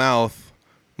word of mouth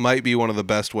might be one of the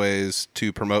best ways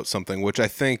to promote something, which I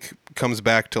think comes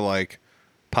back to like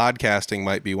podcasting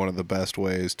might be one of the best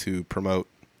ways to promote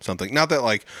something. Not that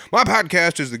like my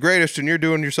podcast is the greatest and you're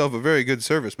doing yourself a very good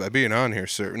service by being on here,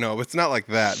 sir. No, it's not like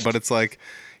that, but it's like,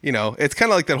 it's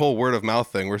kind of like that whole word of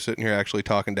mouth thing. We're sitting here actually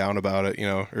talking down about it,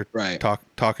 or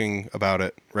talking about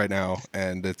it right now.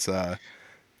 And it's, I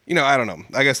don't know.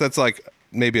 I guess that's like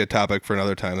maybe a topic for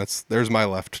another time. There's my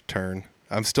left turn.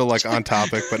 I'm still like on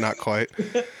topic, but not quite.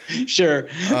 Sure.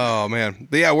 Oh man.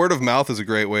 But yeah, word of mouth is a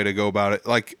great way to go about it.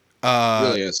 Like,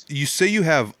 really is. You say you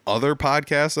have other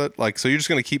podcasts that like, so you're just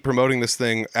going to keep promoting this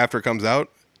thing after it comes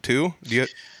out too?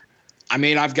 I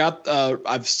mean, I've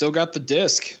still got the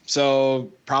disc, so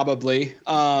probably.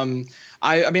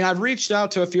 I've reached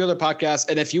out to a few other podcasts,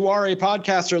 and if you are a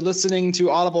podcaster listening to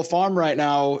Audible Farm right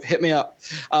now, hit me up.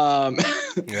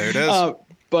 There it is.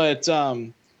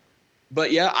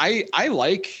 But yeah, I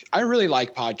really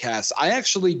like podcasts. I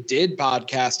actually did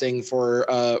podcasting for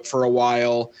a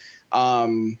while.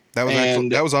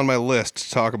 That was on my list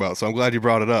to talk about, so I'm glad you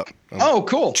brought it up.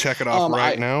 Cool. Check it off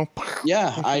now.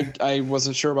 Yeah, I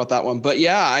wasn't sure about that one, but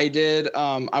yeah, I did.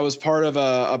 I was part of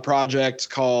a project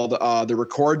called the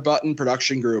Record Button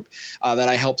Production Group that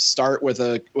I helped start with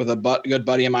a good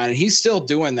buddy of mine, and he's still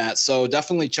doing that. So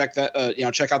definitely check that.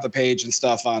 Check out the page and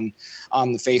stuff on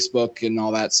the Facebook and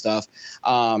all that stuff.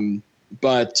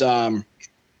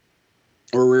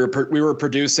 We were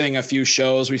producing a few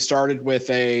shows. We started with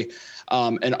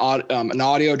an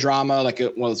audio drama, like one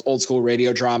of those old school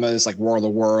radio dramas, like War of the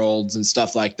Worlds and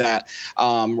stuff like that,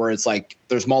 where it's like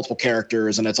there's multiple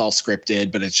characters and it's all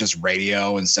scripted, but it's just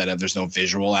radio there's no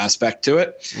visual aspect to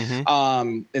it.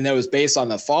 Mm-hmm. And that was based on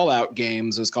the Fallout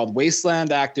games. It was called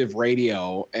Wasteland Active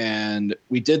Radio, and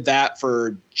we did that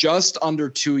for just under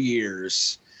 2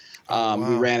 years. Wow.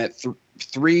 We ran it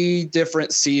 3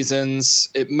 different seasons.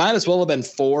 It might as well have been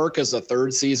 4 because the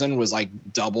 3rd season was like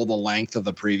double the length of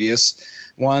the previous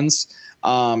ones.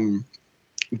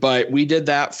 But we did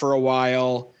that for a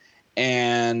while,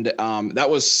 and that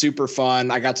was super fun.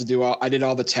 I got to I did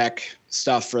all the tech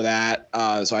stuff for that.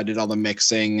 So I did all the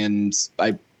mixing, and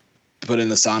I put in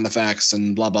the sound effects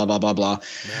and blah, blah, blah, blah, blah.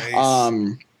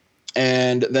 Nice.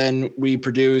 And then we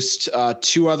produced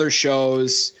 2 other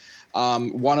shows.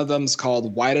 One of them's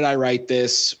called Why Did I Write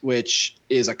This, which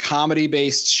is a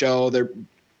comedy-based show. The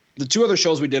 2 other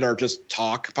shows we did are just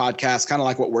talk podcasts, kind of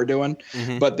like what we're doing,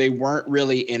 mm-hmm. but they weren't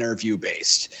really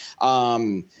interview-based.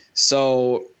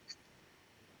 So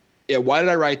yeah, Why Did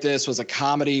I Write This was a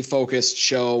comedy-focused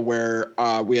show where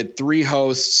we had 3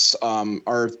 hosts,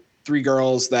 our 3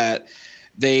 girls that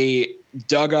they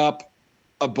dug up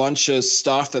a bunch of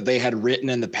stuff that they had written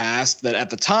in the past that at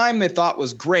the time they thought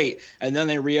was great, and then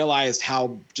they realized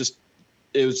how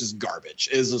it was just garbage.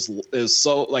 It was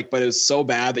so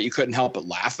bad that you couldn't help but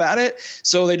laugh at it.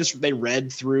 So they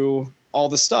read through all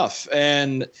the stuff,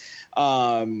 and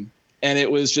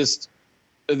it was just,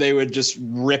 they would just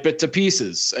rip it to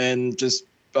pieces, and just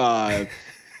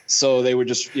so they would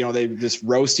just they just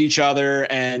roast each other,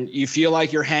 and you feel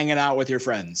like you're hanging out with your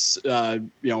friends,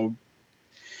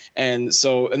 And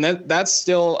so, and then that's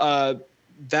still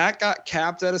that got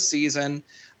capped at a season,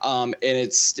 and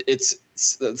it's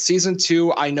season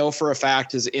 2. I know for a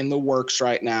fact is in the works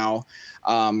right now.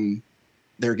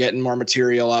 They're getting more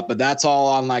material up, but that's all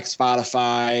on like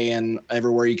Spotify and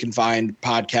everywhere you can find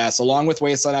podcasts, along with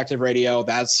Wasteland Active Radio.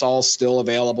 That's all still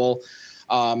available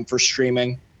for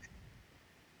streaming.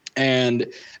 And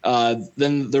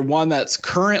then the one that's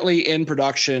currently in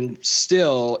production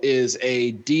still is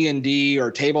a D&D or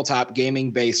tabletop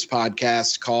gaming based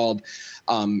podcast called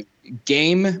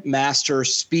Game Master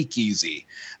Speakeasy.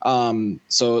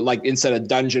 So like instead of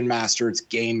Dungeon Master, it's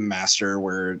Game Master,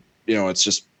 where it's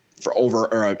just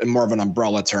more of an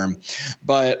umbrella term.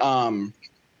 But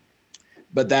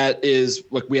that is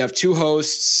like, we have 2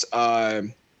 hosts,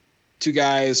 2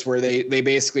 guys where they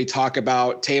basically talk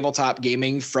about tabletop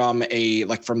gaming from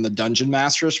the Dungeon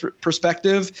Master's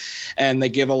perspective, and they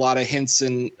give a lot of hints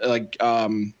and like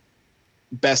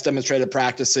best demonstrated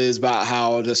practices about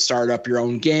how to start up your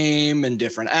own game and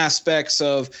different aspects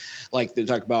of, like, they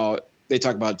talk about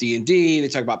talk about D&D, they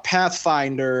talk about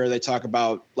Pathfinder, they talk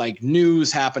about like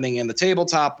news happening in the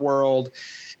tabletop world.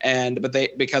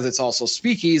 But because it's also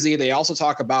speakeasy, they also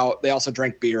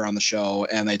drink beer on the show,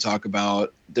 and they talk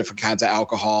about different kinds of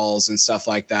alcohols and stuff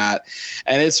like that.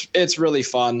 And it's really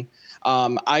fun.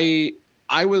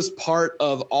 I was part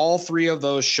of all three of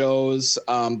those shows,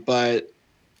 but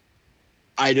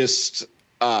I just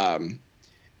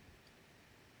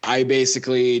I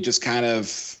basically just kind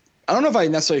of, I don't know if I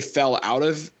necessarily fell out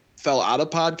of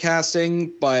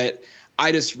podcasting, but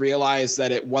I just realized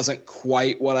that it wasn't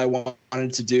quite what I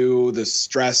wanted to do. The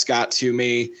stress got to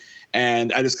me,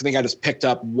 and I just think I just picked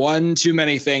up one too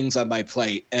many things on my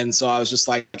plate. And so I was just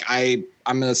like, I'm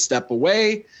going to step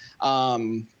away.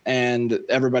 And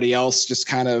everybody else just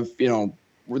kind of,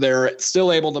 they're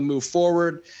still able to move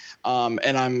forward.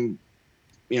 And I'm,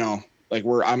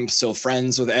 I'm still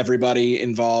friends with everybody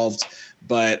involved,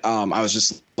 but I was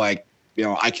just like,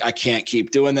 I can't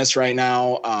keep doing this right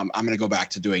now. I'm going to go back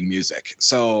to doing music.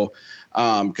 So,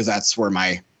 cause that's where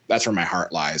my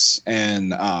heart lies.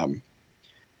 And,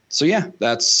 so yeah,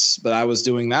 but I was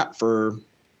doing that for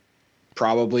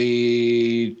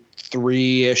probably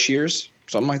 3-ish years,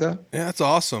 something like that. Yeah, that's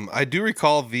awesome. I do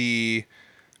recall the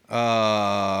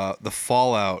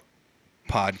Fallout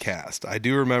podcast. I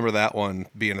do remember that one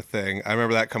being a thing. I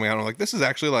remember that coming out, and I'm like, this is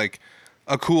actually like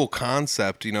a cool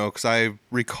concept, because I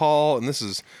recall,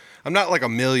 and I'm not like a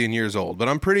million years old, but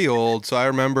I'm pretty old, so I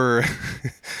remember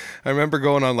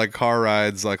going on like car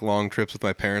rides, like long trips with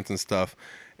my parents and stuff.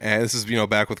 And this is,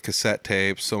 back with cassette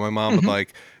tapes. So my mom would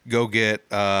like go get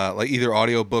like either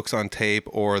audiobooks on tape,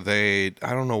 or I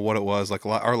don't know what it was. Like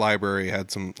our library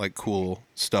had some like cool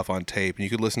stuff on tape, and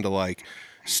you could listen to like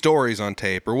stories on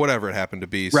tape or whatever it happened to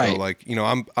be. Right. So like,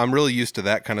 I'm really used to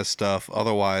that kind of stuff.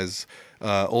 Otherwise,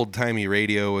 old timey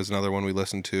radio was another one we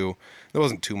listened to. There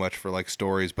wasn't too much for like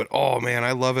stories, but oh man,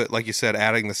 I love it. Like you said,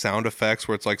 adding the sound effects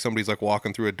where it's like somebody's like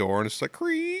walking through a door and it's just like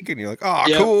creak, and you're like, oh,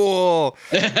 yep. Cool.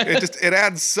 it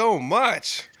adds so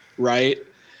much. Right.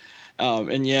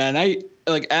 And I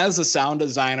like, as a sound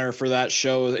designer for that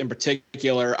show in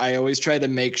particular, I always tried to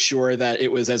make sure that it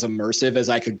was as immersive as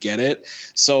I could get it.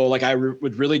 So like I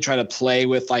would really try to play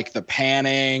with like the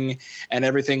panning and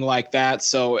everything like that.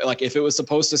 So like if it was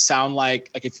supposed to sound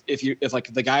like if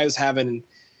like the guy is having,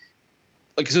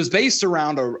 like, cause it was based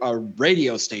around a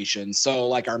radio station. So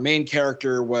like our main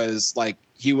character was like,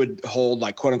 he would hold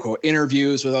like quote unquote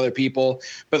interviews with other people,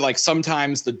 but like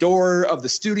sometimes the door of the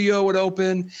studio would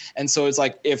open. And so it's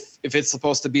like, if it's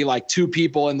supposed to be like two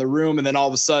people in the room, and then all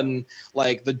of a sudden,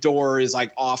 like the door is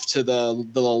like off to the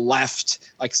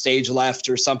left, like stage left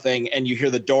or something. And you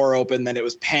hear the door open, then it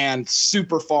was panned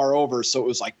super far over. So it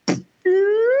was like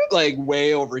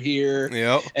way over here,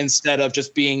 yep, instead of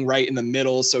just being right in the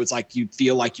middle. So it's like you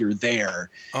feel like you're there.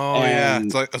 Oh, yeah.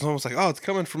 It's almost like, oh, it's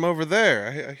coming from over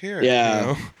there. I hear it.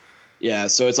 Yeah. Yeah.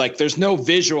 So it's like there's no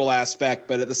visual aspect,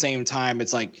 but at the same time,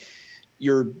 it's like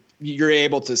you're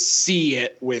able to see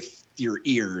it with your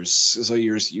ears. So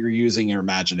you're using your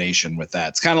imagination with that.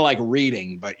 It's kind of like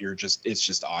reading, but it's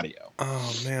just audio.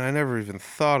 Oh man, I never even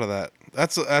thought of that.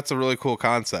 That's a really cool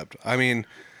concept. I mean,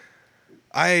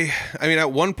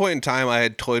 at one point in time, I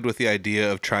had toyed with the idea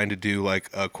of trying to do like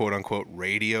a quote unquote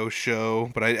radio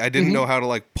show, but I didn't know how to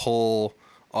like pull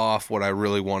off what I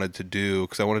really wanted to do,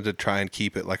 because I wanted to try and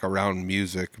keep it like around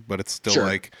music, but it's still Sure.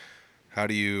 like, how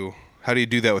do you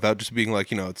do that without just being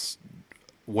like, it's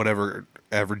whatever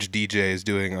average DJ is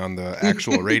doing on the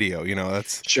actual radio,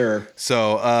 that's Sure.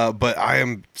 So, but I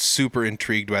am super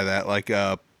intrigued by that, like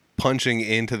punching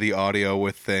into the audio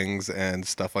with things and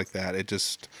stuff like that.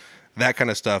 That kind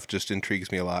of stuff just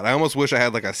intrigues me a lot. I almost wish I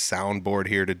had like a soundboard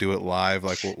here to do it live,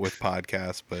 like with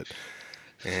podcasts, but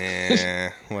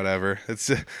whatever. It's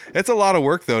a lot of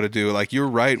work though to do. Like you're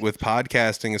right with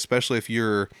podcasting, especially if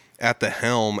you're at the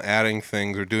helm adding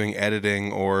things or doing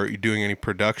editing or you're doing any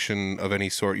production of any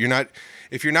sort.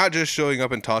 If you're not just showing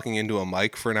up and talking into a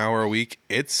mic for an hour a week,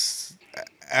 it's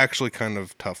actually kind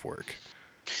of tough work.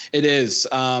 It is.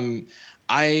 I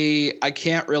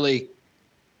can't really,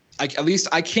 at least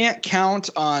I can't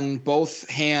count on both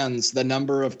hands the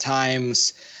number of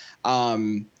times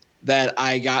that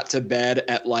I got to bed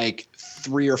at like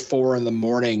 3 or 4 in the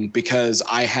morning because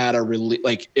I had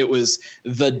it was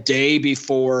the day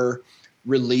before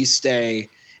release day,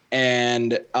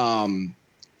 and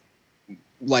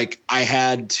like I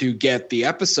had to get the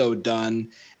episode done,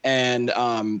 and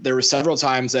there were several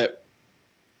times that,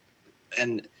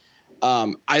 and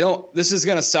this is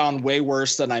going to sound way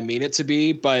worse than I mean it to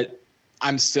be, but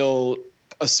a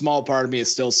small part of me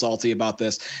is still salty about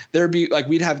this. There'd be like,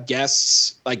 we'd have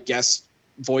guest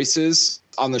voices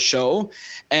on the show,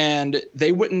 and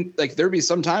they wouldn't like, there'd be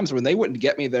some times when they wouldn't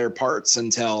get me their parts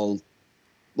until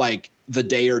like the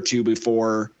day or two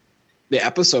before the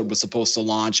episode was supposed to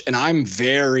launch. And I'm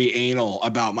very anal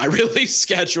about my release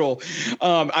schedule.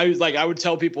 I would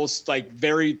tell people like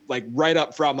very like right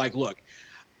up front, like, look,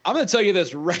 I'm going to tell you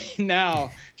this right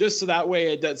now, just so that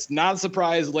way that's not a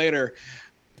surprise later.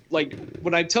 Like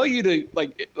when I tell you to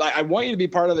like, I want you to be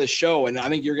part of this show, and I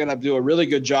think you're going to do a really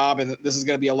good job, and this is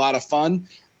going to be a lot of fun,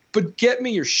 but get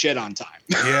me your shit on time.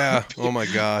 Yeah. Oh my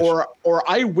gosh. or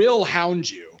I will hound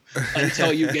you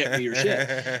until you get me your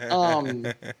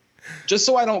shit. Just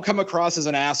so I don't come across as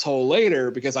an asshole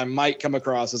later, because I might come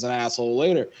across as an asshole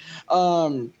later.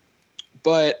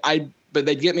 But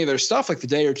they'd get me their stuff like the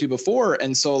day or two before.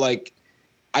 And so like,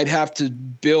 I'd have to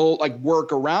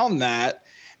work around that.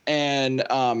 And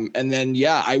then,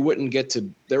 yeah, I wouldn't get to,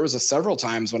 there was several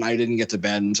times when I didn't get to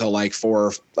bed until like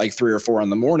 3 or 4 in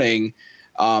the morning,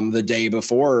 the day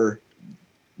before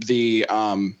the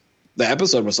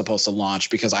episode was supposed to launch,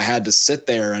 because I had to sit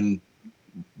there and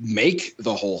make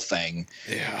the whole thing.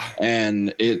 Yeah.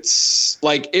 And it's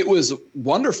like, it was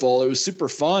wonderful. It was super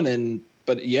fun.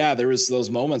 But yeah, there was those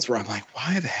moments where I'm like,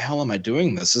 why the hell am I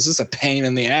doing this? This is a pain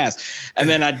in the ass. And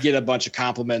then I'd get a bunch of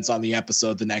compliments on the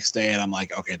episode the next day, and I'm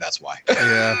like, okay, that's why.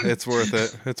 Yeah, it's worth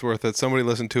it. It's worth it. Somebody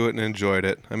listened to it and enjoyed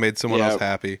it. I made someone else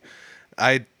happy.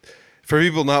 For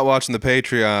people not watching the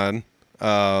Patreon,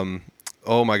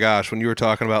 oh my gosh, when you were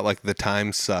talking about like the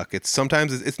time suck, it's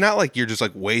not like you're just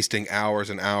like wasting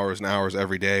hours and hours and hours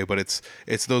every day, but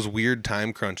it's those weird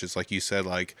time crunches, like you said.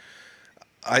 Like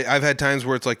I've had times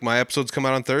where it's like my episodes come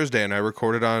out on Thursday and I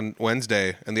recorded on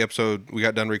Wednesday, and the episode we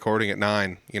got done recording at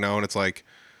 9, and it's like,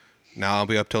 now I'll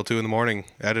be up till 2 in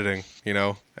editing,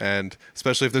 and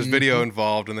especially if there's video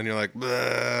involved, and then you're like,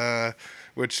 bleh,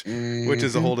 which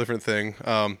is a whole different thing.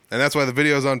 And that's why the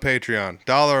video's on Patreon.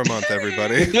 $1 a month,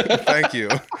 everybody. Thank you.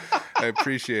 I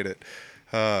appreciate it.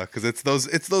 Because it's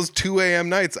those 2 a.m.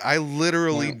 nights. I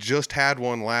literally just had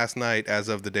one last night as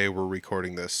of the day we're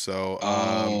recording this. So,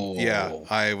 yeah,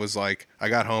 I was like, I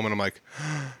got home and I'm like,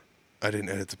 I didn't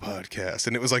edit the podcast.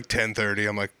 And it was like 10:30.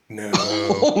 I'm like, no.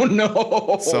 Oh,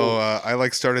 no. So I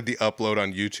like started the upload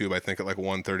on YouTube, I think at like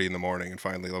 1:30 in the morning. And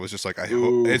finally I was just like, I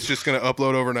hope it's just going to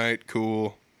upload overnight.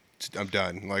 Cool. I'm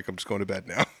done. Like, I'm just going to bed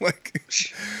now. Like,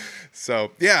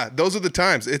 so yeah, those are the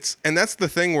times. And that's the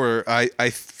thing where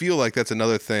I feel like that's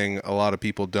another thing a lot of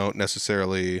people don't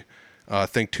necessarily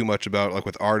think too much about, like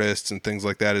with artists and things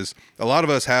like that, is a lot of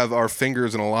us have our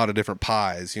fingers in a lot of different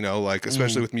pies, like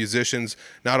especially with musicians,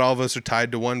 not all of us are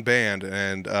tied to one band,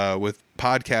 and with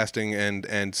podcasting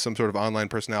and some sort of online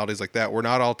personalities like that, we're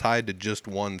not all tied to just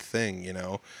one thing,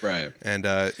 Right. And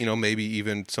maybe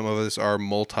even some of us are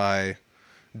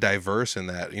diverse in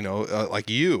that, like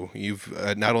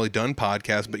you've not only done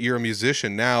podcasts, but you're a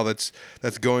musician now that's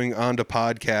going on to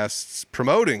podcasts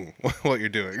promoting what you're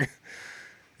doing.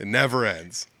 It never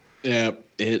ends. Yeah,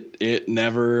 it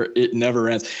never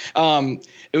ends.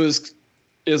 It was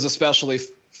especially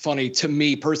funny to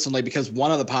me personally, because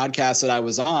one of the podcasts that I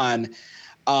was on,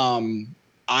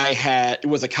 it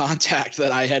was a contact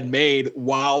that I had made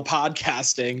while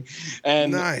podcasting,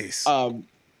 and nice.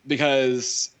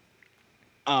 Because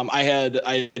I had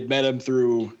met him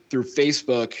through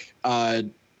Facebook,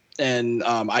 and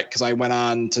because I went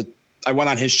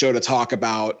on his show to talk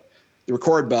about the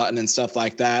record button and stuff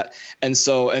like that, and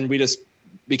we just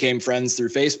became friends through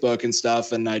Facebook and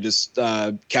stuff, and I just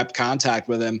kept contact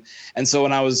with him. And so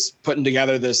when I was putting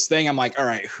together this thing, I'm like, all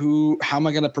right, how am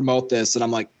I going to promote this? And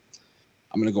I'm like,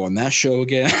 I'm going to go on that show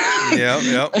again.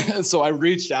 Yeah. And so I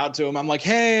reached out to him. I'm like,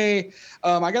 hey,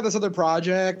 I got this other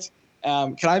project.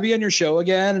 Can I be on your show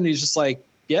again? And he's just like,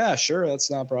 yeah, sure. That's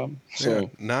not a problem. So yeah,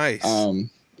 nice.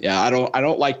 Yeah, I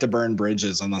don't like to burn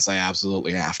bridges unless I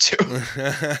absolutely have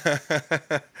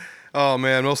to. Oh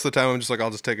man, most of the time I'm just like,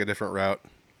 I'll just take a different route.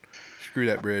 Screw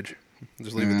that bridge.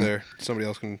 Just leave it there. Somebody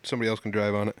else can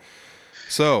drive on it.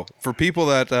 So for people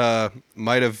that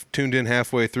might have tuned in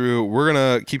halfway through, we're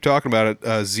gonna keep talking about it.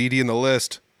 ZD in the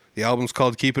List. The album's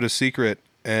called Keep It a Secret,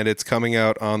 and it's coming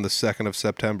out on the 2nd of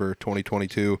September,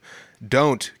 2022.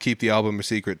 Don't keep the album a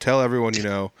secret. Tell everyone you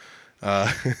know.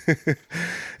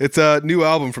 It's a new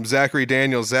album from Zachary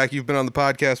Daniels. Zach, you've been on the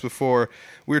podcast before.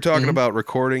 We were talking about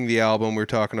recording the album. We were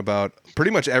talking about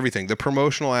pretty much everything, the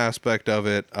promotional aspect of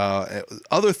it,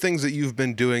 other things that you've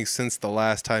been doing since the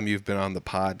last time you've been on the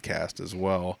podcast as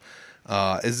well.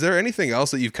 Is there anything else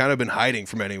that you've kind of been hiding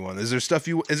from anyone? Is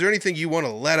there anything you want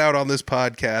to let out on this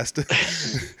podcast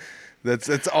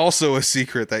that's also a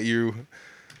secret that you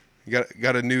You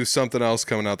got a new something else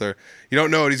coming out there. You don't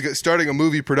know it. He's starting a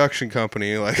movie production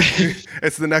company. Like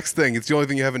it's the next thing. It's the only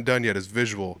thing you haven't done yet is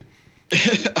visual.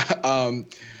 I'm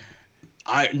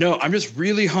just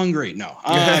really hungry. No,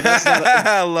 that's not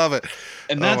I love it.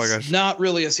 And that's not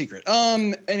really a secret.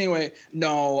 Anyway,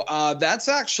 no, that's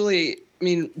actually, I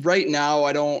mean, right now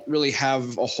I don't really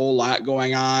have a whole lot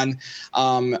going on.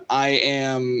 I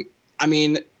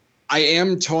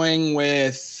am toying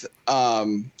with,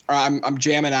 or I'm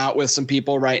jamming out with some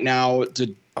people right now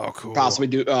to possibly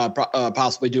do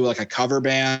like a cover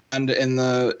band in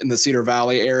the Cedar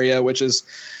Valley area, which is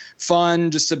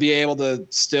fun just to be able to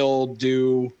still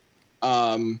do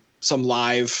some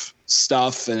live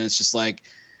stuff, and it's just like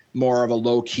more of a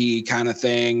low key kind of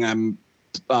thing. I'm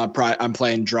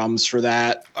playing drums for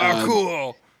that.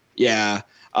 Cool. Yeah.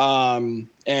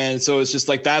 And so it's just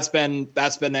like that's been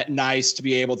nice to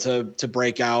be able to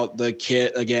break out the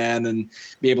kit again and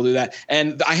be able to do that.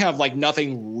 And I have like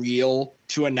nothing real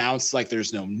to announce. Like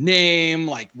there's no name.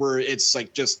 Like it's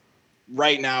like just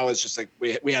right now it's just like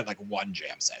we had like one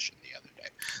jam session the other day.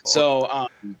 So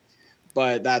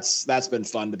but that's been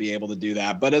fun to be able to do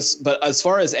that. But as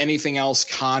far as anything else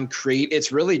concrete,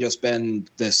 it's really just been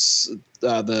this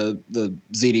the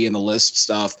ZD and the list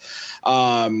stuff.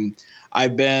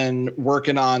 I've been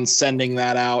working on sending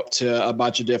that out to a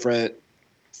bunch of different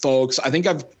folks. I think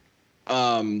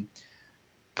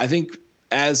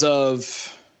as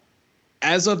of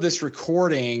this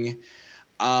recording,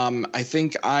 I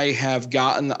think I have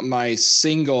gotten my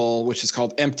single, which is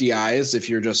called Empty Eyes, if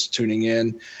you're just tuning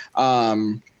in.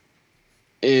 I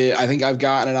think I've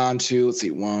gotten it onto, let's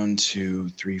see, 1, 2,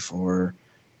 3, 4,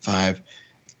 5,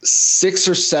 6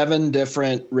 or 7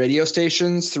 different radio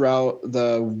stations throughout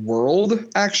the world,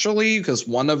 actually, because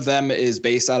one of them is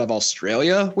based out of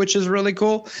Australia, which is really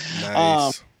cool.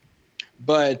 Nice.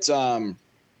 But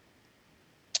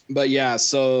yeah,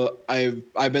 so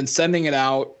I've been sending it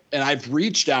out, and I've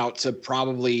reached out to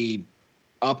probably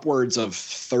upwards of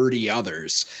 30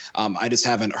 others. I just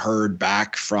haven't heard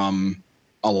back from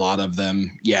a lot of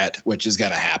them yet, which is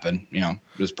going to happen,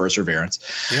 just perseverance.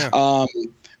 Yeah.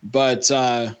 But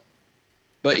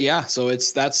yeah, so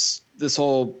this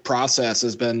whole process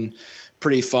has been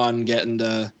pretty fun getting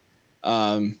to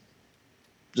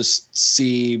just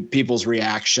see people's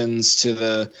reactions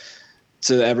to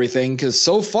everything. 'Cause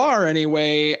so far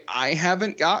anyway, I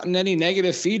haven't gotten any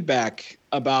negative feedback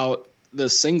about the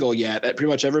single yet. Pretty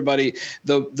much everybody,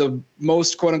 the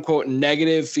most quote unquote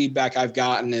negative feedback I've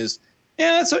gotten is,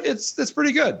 yeah, it's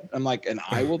pretty good. I'm like, and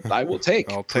I will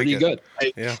take I'll pretty take it.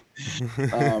 good.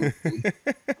 Yeah.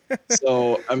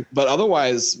 So, but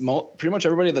otherwise, pretty much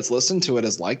everybody that's listened to it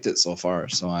has liked it so far.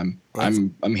 So I'm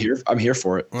here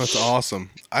for it. Well, that's awesome.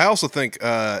 I also think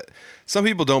some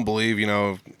people don't believe,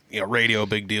 radio,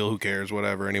 big deal, who cares,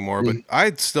 whatever anymore. But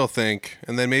I still think,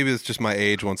 and then maybe it's just my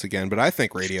age once again, but I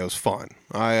think radio is fun.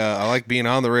 I like being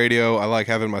on the radio. I like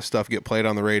having my stuff get played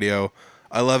on the radio.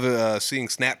 I love seeing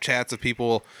Snapchats of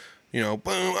people, boom,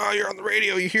 oh, you're on the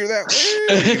radio, you hear that?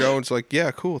 It's like,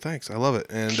 yeah, cool, thanks, I love it.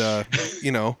 And,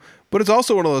 but it's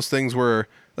also one of those things where,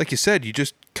 like you said, you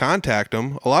just contact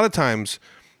them. A lot of times,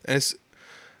 and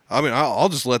I'll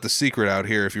just let the secret out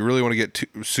here. If you really want to get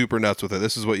super nuts with it,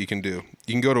 this is what you can do.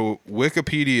 You can go to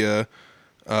Wikipedia.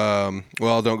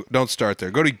 Well, don't start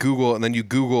there. Go to Google, and then you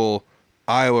Google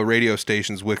Iowa radio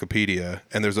stations Wikipedia,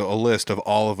 and there's a list of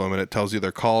all of them, and it tells you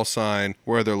their call sign,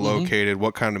 where they're located,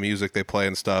 what kind of music they play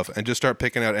and stuff, and just start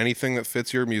picking out anything that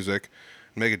fits your music,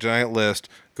 make a giant list,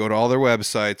 go to all their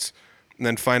websites, and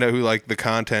then find out who like the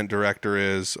content director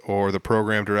is or the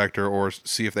program director, or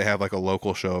see if they have like a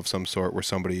local show of some sort where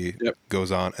somebody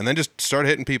goes on, and then just start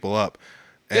hitting people up.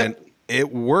 And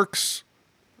it works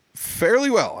fairly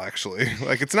well, actually.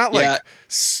 Like it's not like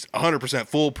 100%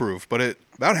 foolproof, but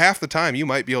about half the time you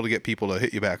might be able to get people to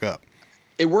hit you back up.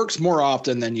 It works more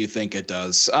often than you think it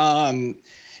does.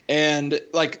 And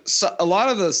like a lot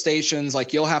of the stations,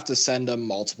 like you'll have to send them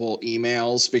multiple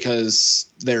emails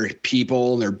because they're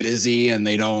people and they're busy and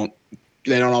they don't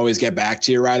always get back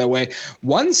to you right away.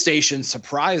 One station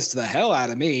surprised the hell out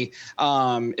of me.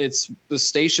 It's the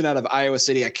station out of Iowa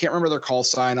City. I can't remember their call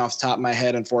sign off the top of my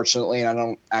head, unfortunately.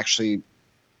 And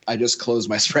I just closed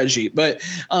my spreadsheet, but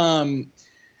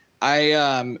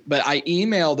I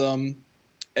emailed them,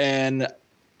 and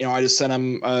I just sent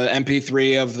them an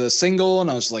MP3 of the single,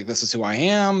 and I was like, this is who I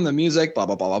am, the music, blah,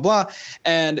 blah, blah, blah, blah.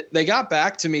 And they got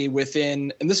back to me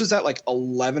and this was at like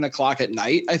 11 o'clock at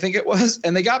night, I think it was.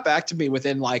 And they got back to me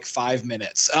within like 5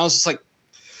 minutes. And I was just like,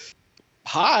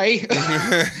 hi.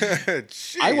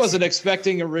 I wasn't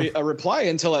expecting a reply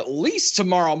until at least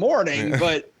tomorrow morning,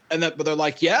 but they're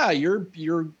like, yeah, you're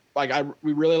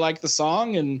we really like the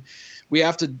song, and we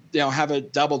have to, have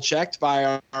it double checked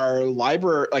by our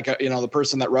library, the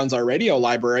person that runs our radio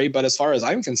library. But as far as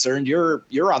I'm concerned, you're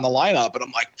on the lineup. And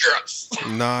I'm like, yes.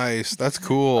 Nice. That's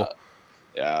cool.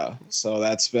 Yeah. So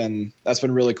that's been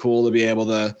really cool to be able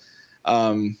to,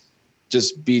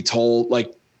 just be told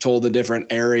the different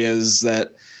areas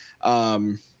that,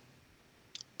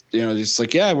 just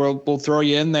like, yeah, we'll throw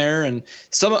you in there. And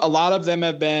a lot of them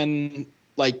have been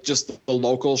like just the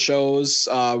local shows,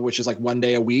 which is like one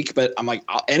day a week. But I'm like,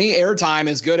 any airtime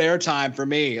is good airtime for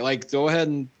me. Like, go ahead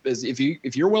and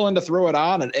if you're willing to throw it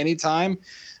on at any time,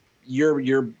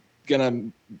 you're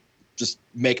gonna just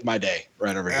make my day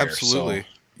right over here. Absolutely. So.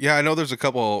 Yeah, I know there's a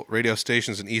couple radio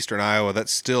stations in Eastern Iowa that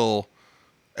still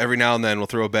every now and then will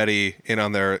throw Betty in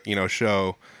on their,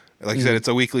 show. Like you said, it's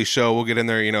a weekly show. We'll get in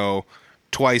there,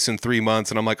 twice in 3 months,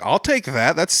 and I'm like, I'll take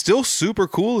that. That's still super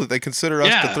cool that they consider us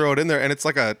to throw it in there, and it's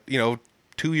like a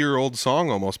 2-year-old song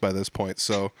almost by this point.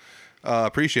 So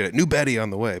appreciate it. New Betty on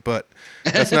the way, but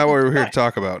that's not what we're here to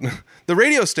talk about. The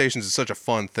radio stations is such a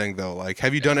fun thing, though. Like,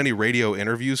 have you done any radio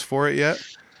interviews for it yet?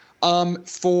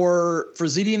 For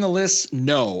ZD and the List,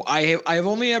 no. I've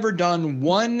only ever done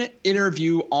one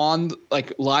interview on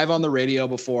live on the radio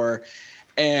before,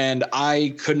 and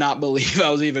I could not believe I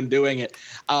was even doing it.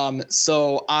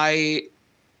 So a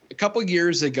couple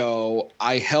years ago,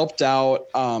 I helped out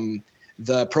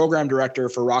the program director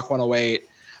for Rock 108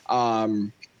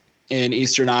 in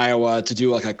Eastern Iowa to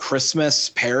do like a Christmas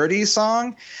parody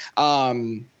song.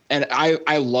 And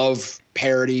I love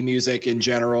parody music in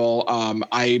general.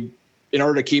 In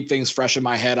order to keep things fresh in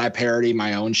my head, I parody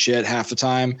my own shit half the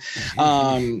time.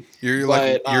 You're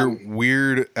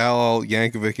Weird Al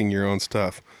Yankovicing your own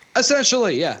stuff.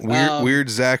 Essentially, yeah. Weird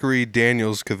Zachary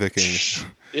Daniels Kavicking.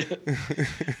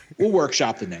 We'll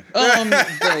workshop the name.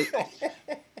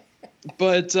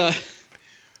 But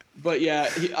yeah,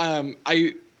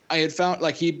 I had found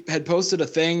he had posted a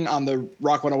thing on the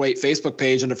Rock 108 Facebook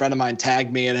page, and a friend of mine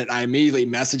tagged me in it. And I immediately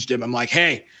messaged him. I'm like,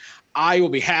 hey, I will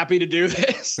be happy to do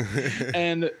this.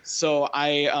 And so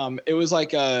it was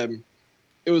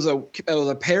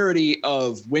a parody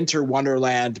of Winter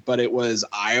Wonderland, but it was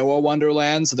Iowa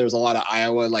Wonderland. So there's a lot of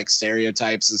Iowa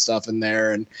stereotypes and stuff in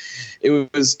there. And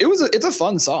it's a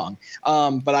fun song.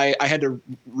 But I had to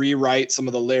rewrite some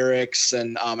of the lyrics,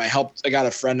 and I got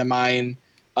a friend of mine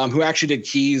who actually did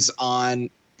keys on,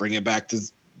 bring it back to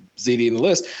ZD and the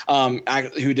List,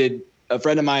 who did. A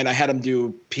friend of mine, I had him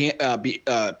do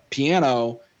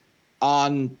piano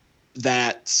on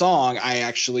that song.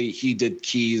 He did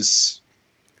keys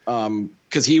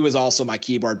because he was also my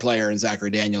keyboard player in Zachary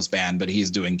Daniels' band, but he's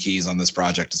doing keys on this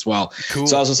project as well. Cool.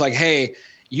 So I was just like, hey,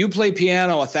 you play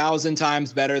piano 1,000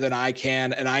 times better than I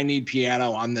can, and I need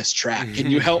piano on this track. Can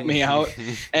you help me out?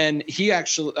 And he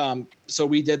actually, so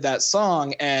we did that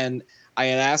song, and I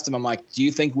had asked him, I'm like, do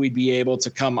you think we'd be able to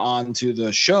come on to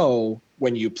the show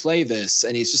when you play this?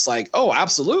 And he's just like, oh,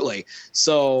 absolutely.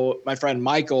 So my friend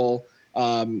Michael,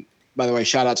 by the way,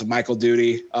 shout out to Michael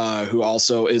Duty, who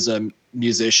also is a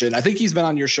musician. I think he's been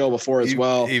on your show before as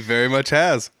well. He very much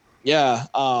has. Yeah.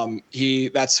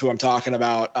 That's who I'm talking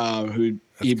about.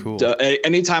 Cool.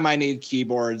 Anytime I need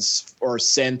keyboards or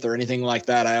synth or anything like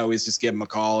that, I always just give him a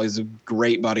call. He's a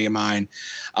great buddy of mine.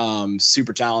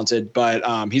 Super talented,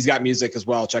 but he's got music as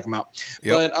well. Check him out.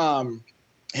 Yep.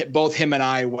 But both him and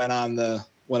I went on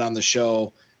the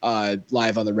show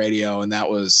live on the radio, and that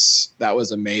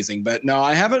was amazing. But no,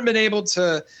 I haven't been able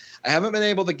to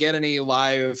get any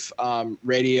live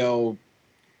radio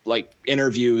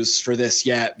interviews for this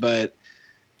yet, but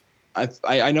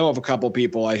I know of a couple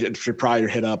people I should probably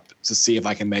hit up to see if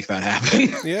I can make that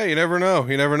happen. Yeah, you never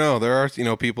know. There are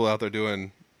people out there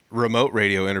doing remote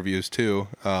radio interviews too.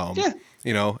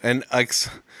 And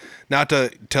not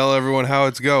to tell everyone how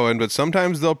it's going, but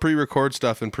sometimes they'll pre-record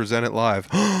stuff and present it live.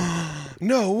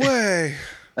 No way.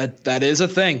 That is a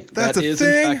thing. That is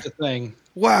in fact a thing.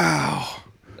 Wow.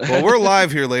 Well, we're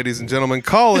live here, ladies and gentlemen.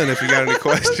 Call in if you got any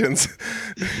questions.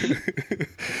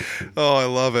 Oh, I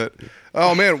love it.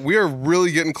 Oh, man, we are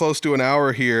really getting close to an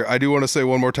hour here. I do want to say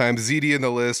one more time, ZD and the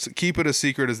List. Keep It a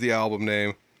Secret is the album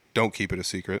name. Don't keep it a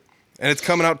secret. And it's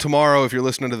coming out tomorrow if you're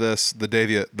listening to this the day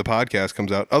the podcast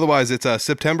comes out. Otherwise, it's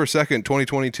September 2nd,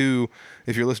 2022.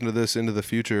 If you're listening to this into the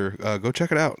future, go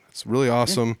check it out. It's really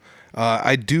awesome. Yeah.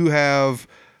 I do have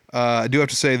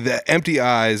to say that Empty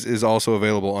Eyes is also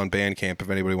available on Bandcamp if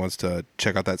anybody wants to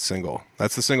check out that single.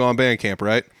 That's the single on Bandcamp,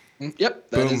 right? Yep,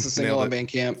 that is the single on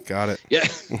Bandcamp. Got it. Yeah,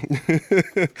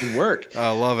 good work. I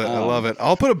love it. I love it.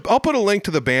 I'll put a link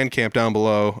to the Bandcamp down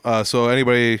below. So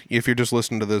anybody, if you're just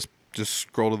listening to this just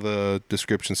scroll to the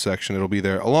description section. It'll be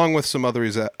there, along with some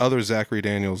other Zachary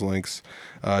Daniels links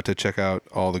to check out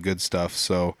all the good stuff.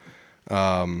 So,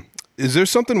 is there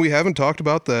something we haven't talked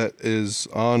about that is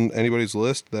on anybody's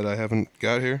list that I haven't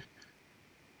got here?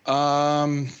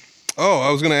 Oh,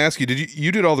 I was going to ask you,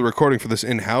 you did all the recording for this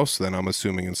in-house then, I'm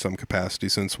assuming, in some capacity,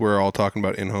 since we're all talking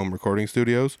about in-home recording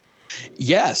studios?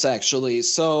 Yes, actually.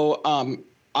 So,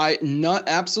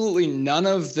 absolutely none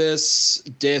of this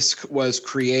disc was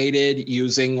created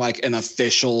using like an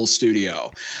official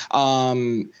studio.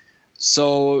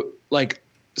 So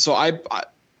I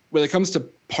when it comes to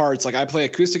parts, like I play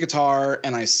acoustic guitar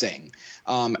and I sing.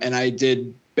 And I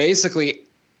did basically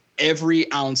every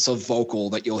ounce of vocal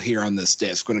that you'll hear on this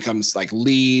disc when it comes to like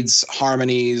leads,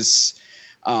 harmonies,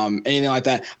 anything like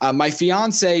that. My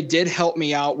fiance did help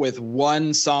me out with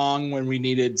one song when we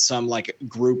needed some like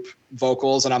group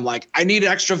vocals, and I'm like, I need an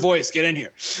extra voice, get in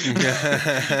here.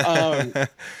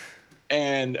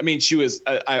 And I mean, she was,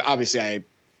 I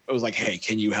was like, hey,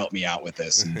 can you help me out with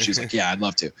this? And she's like, yeah, I'd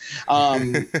love to.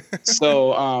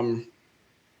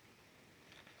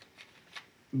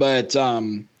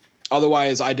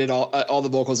 Otherwise I did all the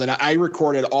vocals, and I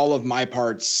recorded all of my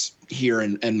parts here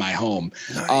in my home.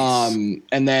 Nice.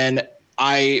 And then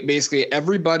I basically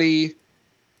everybody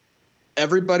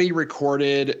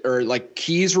recorded, or like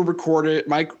keys were recorded.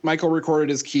 Michael recorded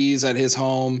his keys at his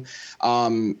home.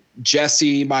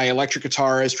 Jesse, my electric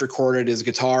guitarist, recorded his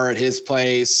guitar at his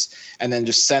place, and then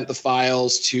just sent the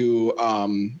files to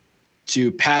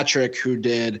Patrick, who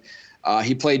did.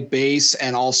 He played bass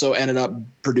and also ended up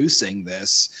producing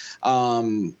this.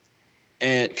 And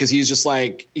because he just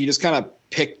kind of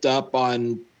picked up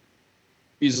on,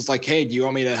 he's just like, hey, do you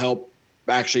want me to help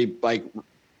actually like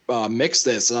mix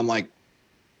this? And I'm like,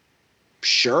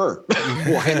 sure,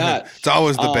 why not? It's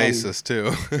always the bassist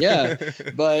too. Yeah,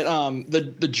 but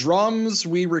the drums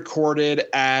we recorded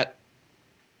at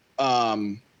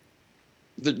the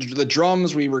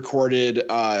drums we recorded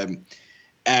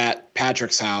at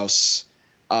Patrick's house,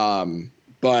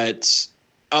 but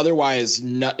otherwise,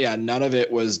 none of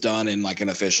it was done in like an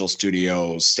official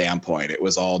studio standpoint. It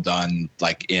was all done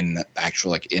like in actual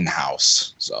like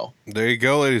in-house. So there you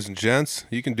go, ladies and gents.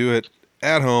 You can do it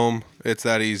at home. It's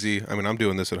that easy. I mean, I'm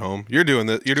doing this at home. You're doing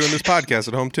this podcast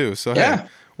at home too. So yeah, hey,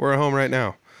 we're at home right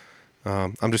now.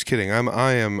 I'm just kidding.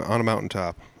 I am on a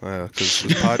mountaintop because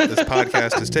this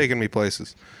podcast is taking me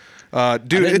places. Dude, I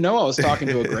didn't know I was talking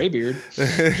to a graybeard.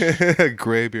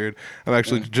 Graybeard. I'm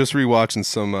actually just rewatching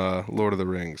some Lord of the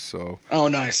Rings. So oh,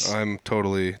 nice. I'm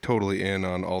totally in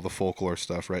on all the folklore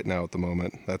stuff right now at the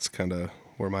moment. That's kind of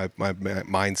where my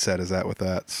mindset is at with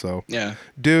that. So yeah,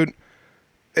 dude,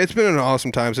 it's been an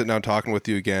awesome time sitting down talking with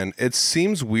you again. It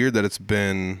seems weird that it's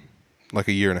been like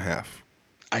a year and a half.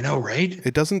 I know, right?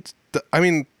 It doesn't. I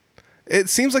mean, it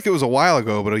seems like it was a while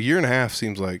ago, but a year and a half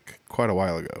seems like quite a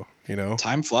while ago. You know,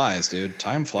 time flies, dude.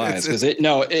 Time flies, because it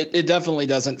definitely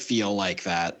doesn't feel like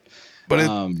that. But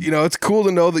it's cool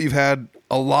to know that you've had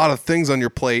a lot of things on your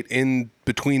plate in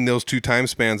between those two time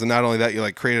spans, and not only that, you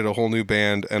like created a whole new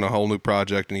band and a whole new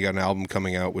project, and you got an album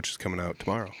coming out, which is coming out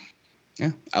tomorrow.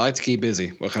 Yeah, I like to keep busy.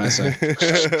 What can I say?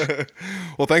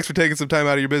 Well, thanks for taking some time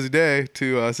out of your busy day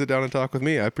to sit down and talk with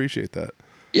me. I appreciate that.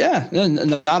 Yeah,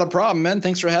 not a problem, man.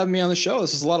 Thanks for having me on the show.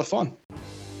 This is a lot of fun.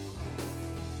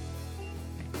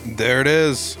 There it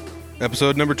is.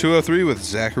 Episode number 203 with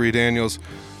Zachary Daniels.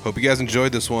 Hope you guys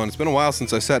enjoyed this one. It's been a while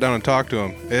since I sat down and talked to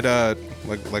him. It,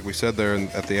 like we said there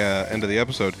at the end of the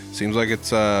episode, seems like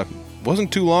it's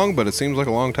wasn't too long, but it seems like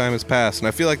a long time has passed. And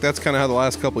I feel like that's kind of how the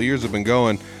last couple of years have been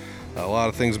going. A lot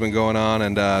of things have been going on,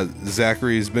 and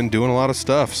Zachary's been doing a lot of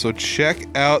stuff. So check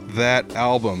out that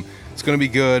album. It's going to be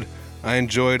good. I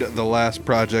enjoyed the last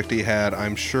project he had.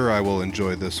 I'm sure I will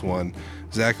enjoy this one.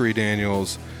 Zachary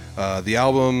Daniels. The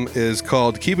album is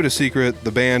called Keep It a Secret.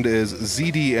 The band is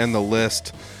ZD and the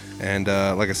List. And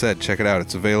like I said, check it out.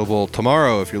 It's available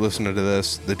tomorrow if you're listening to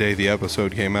this the day the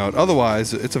episode came out.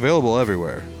 Otherwise, it's available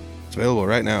everywhere. It's available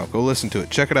right now. Go listen to it.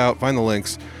 Check it out. Find the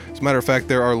links. As a matter of fact,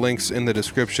 there are links in the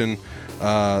description.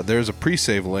 There's a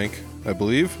pre-save link, I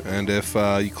believe. And if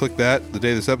you click that the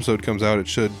day this episode comes out, it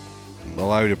should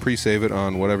allow you to pre-save it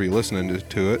on whatever you're listening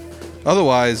to it.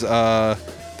 Otherwise,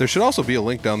 there should also be a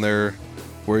link down there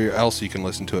where else you can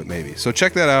listen to it maybe. So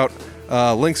check that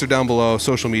out. Links are down below,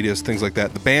 social medias, things like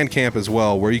that. The Bandcamp as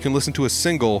well, where you can listen to a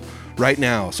single right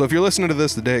now. So if you're listening to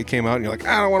this the day it came out and you're like,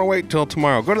 I don't want to wait until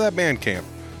tomorrow, go to that Bandcamp.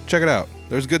 Check it out.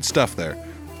 There's good stuff there.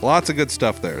 Lots of good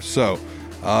stuff there. So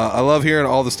I love hearing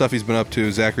all the stuff he's been up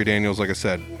to. Zachary Daniels, like I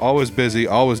said, always busy,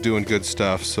 always doing good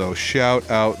stuff. So shout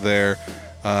out there.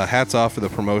 hats off for the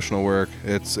promotional work.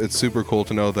 It's super cool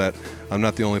to know that I'm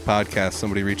not the only podcast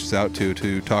somebody reaches out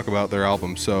to talk about their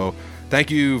album. So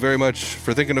thank you very much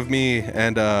for thinking of me,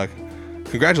 and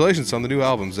congratulations on the new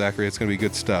album, Zachary. It's going to be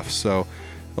good stuff. So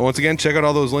once again, check out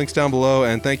all those links down below,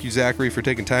 and thank you, Zachary, for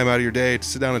taking time out of your day to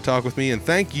sit down and talk with me, and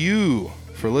thank you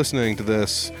for listening to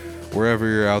this wherever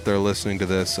you're out there listening to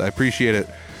this. I appreciate it.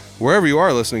 Wherever you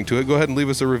are listening to it, go ahead and leave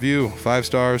us a review. 5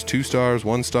 stars, 2 stars,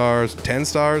 1 star, 10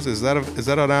 stars. Is that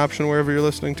an option wherever you're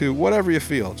listening to? Whatever you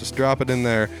feel, just drop it in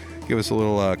there. Give us a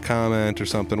little comment or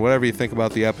something. Whatever you think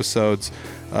about the episodes.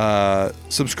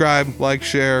 Subscribe, like,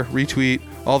 share, retweet,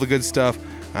 all the good stuff.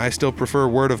 I still prefer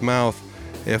word of mouth.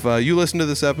 If you listen to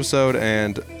this episode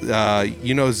and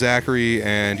you know Zachary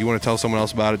and you want to tell someone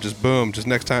else about it, just boom, just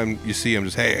next time you see him,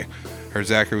 just, hey, heard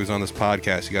Zachary was on this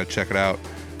podcast. You got to check it out.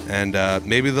 And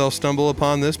maybe they'll stumble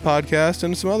upon this podcast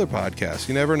and some other podcasts.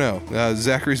 You never know.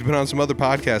 Zachary's been on some other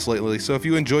podcasts lately. So if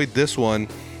you enjoyed this one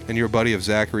and you're a buddy of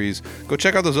Zachary's, go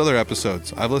check out those other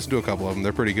episodes. I've listened to a couple of them.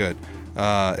 They're pretty good.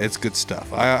 It's good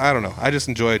stuff. I don't know. I just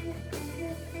enjoyed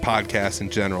podcasts in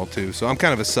general, too. So I'm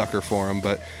kind of a sucker for them.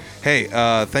 But, hey,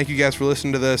 thank you guys for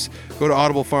listening to this. Go to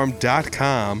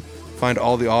audiblefarm.com. Find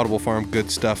all the Audible Farm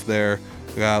good stuff there.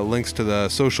 We got links to the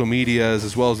social medias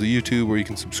as well as the YouTube where you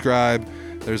can subscribe.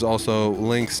 There's also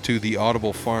links to the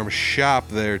Audible Farm shop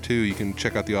there, too. You can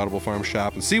check out the Audible Farm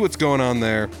shop and see what's going on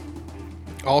there.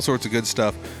 All sorts of good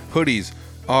stuff. Hoodies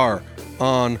are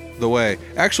on the way.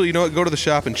 Actually, you know what? Go to the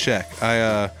shop and check.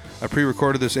 I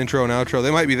pre-recorded this intro and outro. They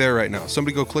might be there right now.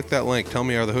 Somebody go click that link. Tell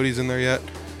me, are the hoodies in there yet?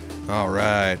 All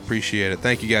right. Appreciate it.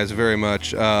 Thank you guys very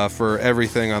much for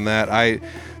everything on that.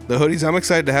 The hoodies, I'm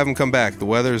excited to have them come back. The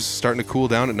weather's starting to cool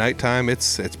down at nighttime.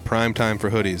 It's prime time for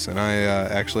hoodies, and I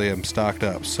actually am stocked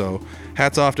up. So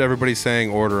hats off to everybody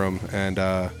saying order them. And,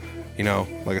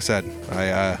 like I said,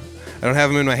 I don't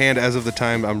have them in my hand as of the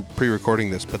time I'm pre-recording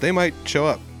this, but they might show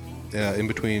up in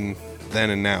between then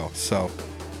and now. So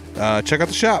check out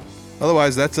the shop.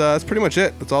 Otherwise, that's pretty much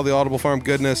it. That's all the Audible Farm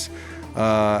goodness.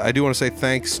 I do want to say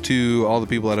thanks to all the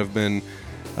people that have been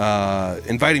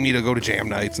inviting me to go to jam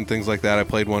nights and things like that. I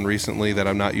played one recently that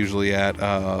I'm not usually at,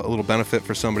 a little benefit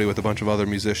for somebody with a bunch of other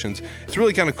musicians. It's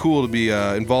really kind of cool to be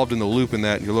involved in the loop in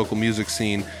that in your local music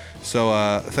scene.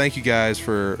 So thank you guys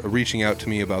for reaching out to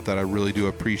me about that. I really do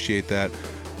appreciate that.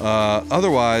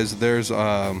 Otherwise, there's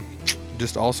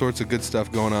just all sorts of good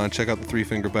stuff going on. Check out the Three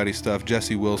Finger Betty stuff,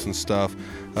 Jesse Wilson stuff.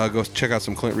 Go check out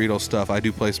some Clint Riedel stuff. I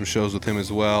do play some shows with him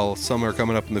as well. Some are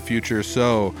coming up in the future,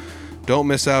 so don't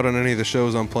miss out on any of the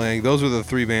shows I'm playing. Those are the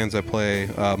 3 bands I play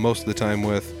most of the time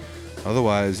with.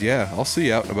 Otherwise, yeah, I'll see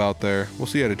you out and about there. We'll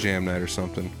see you at a jam night or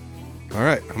something. All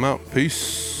right, I'm out.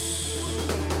 Peace.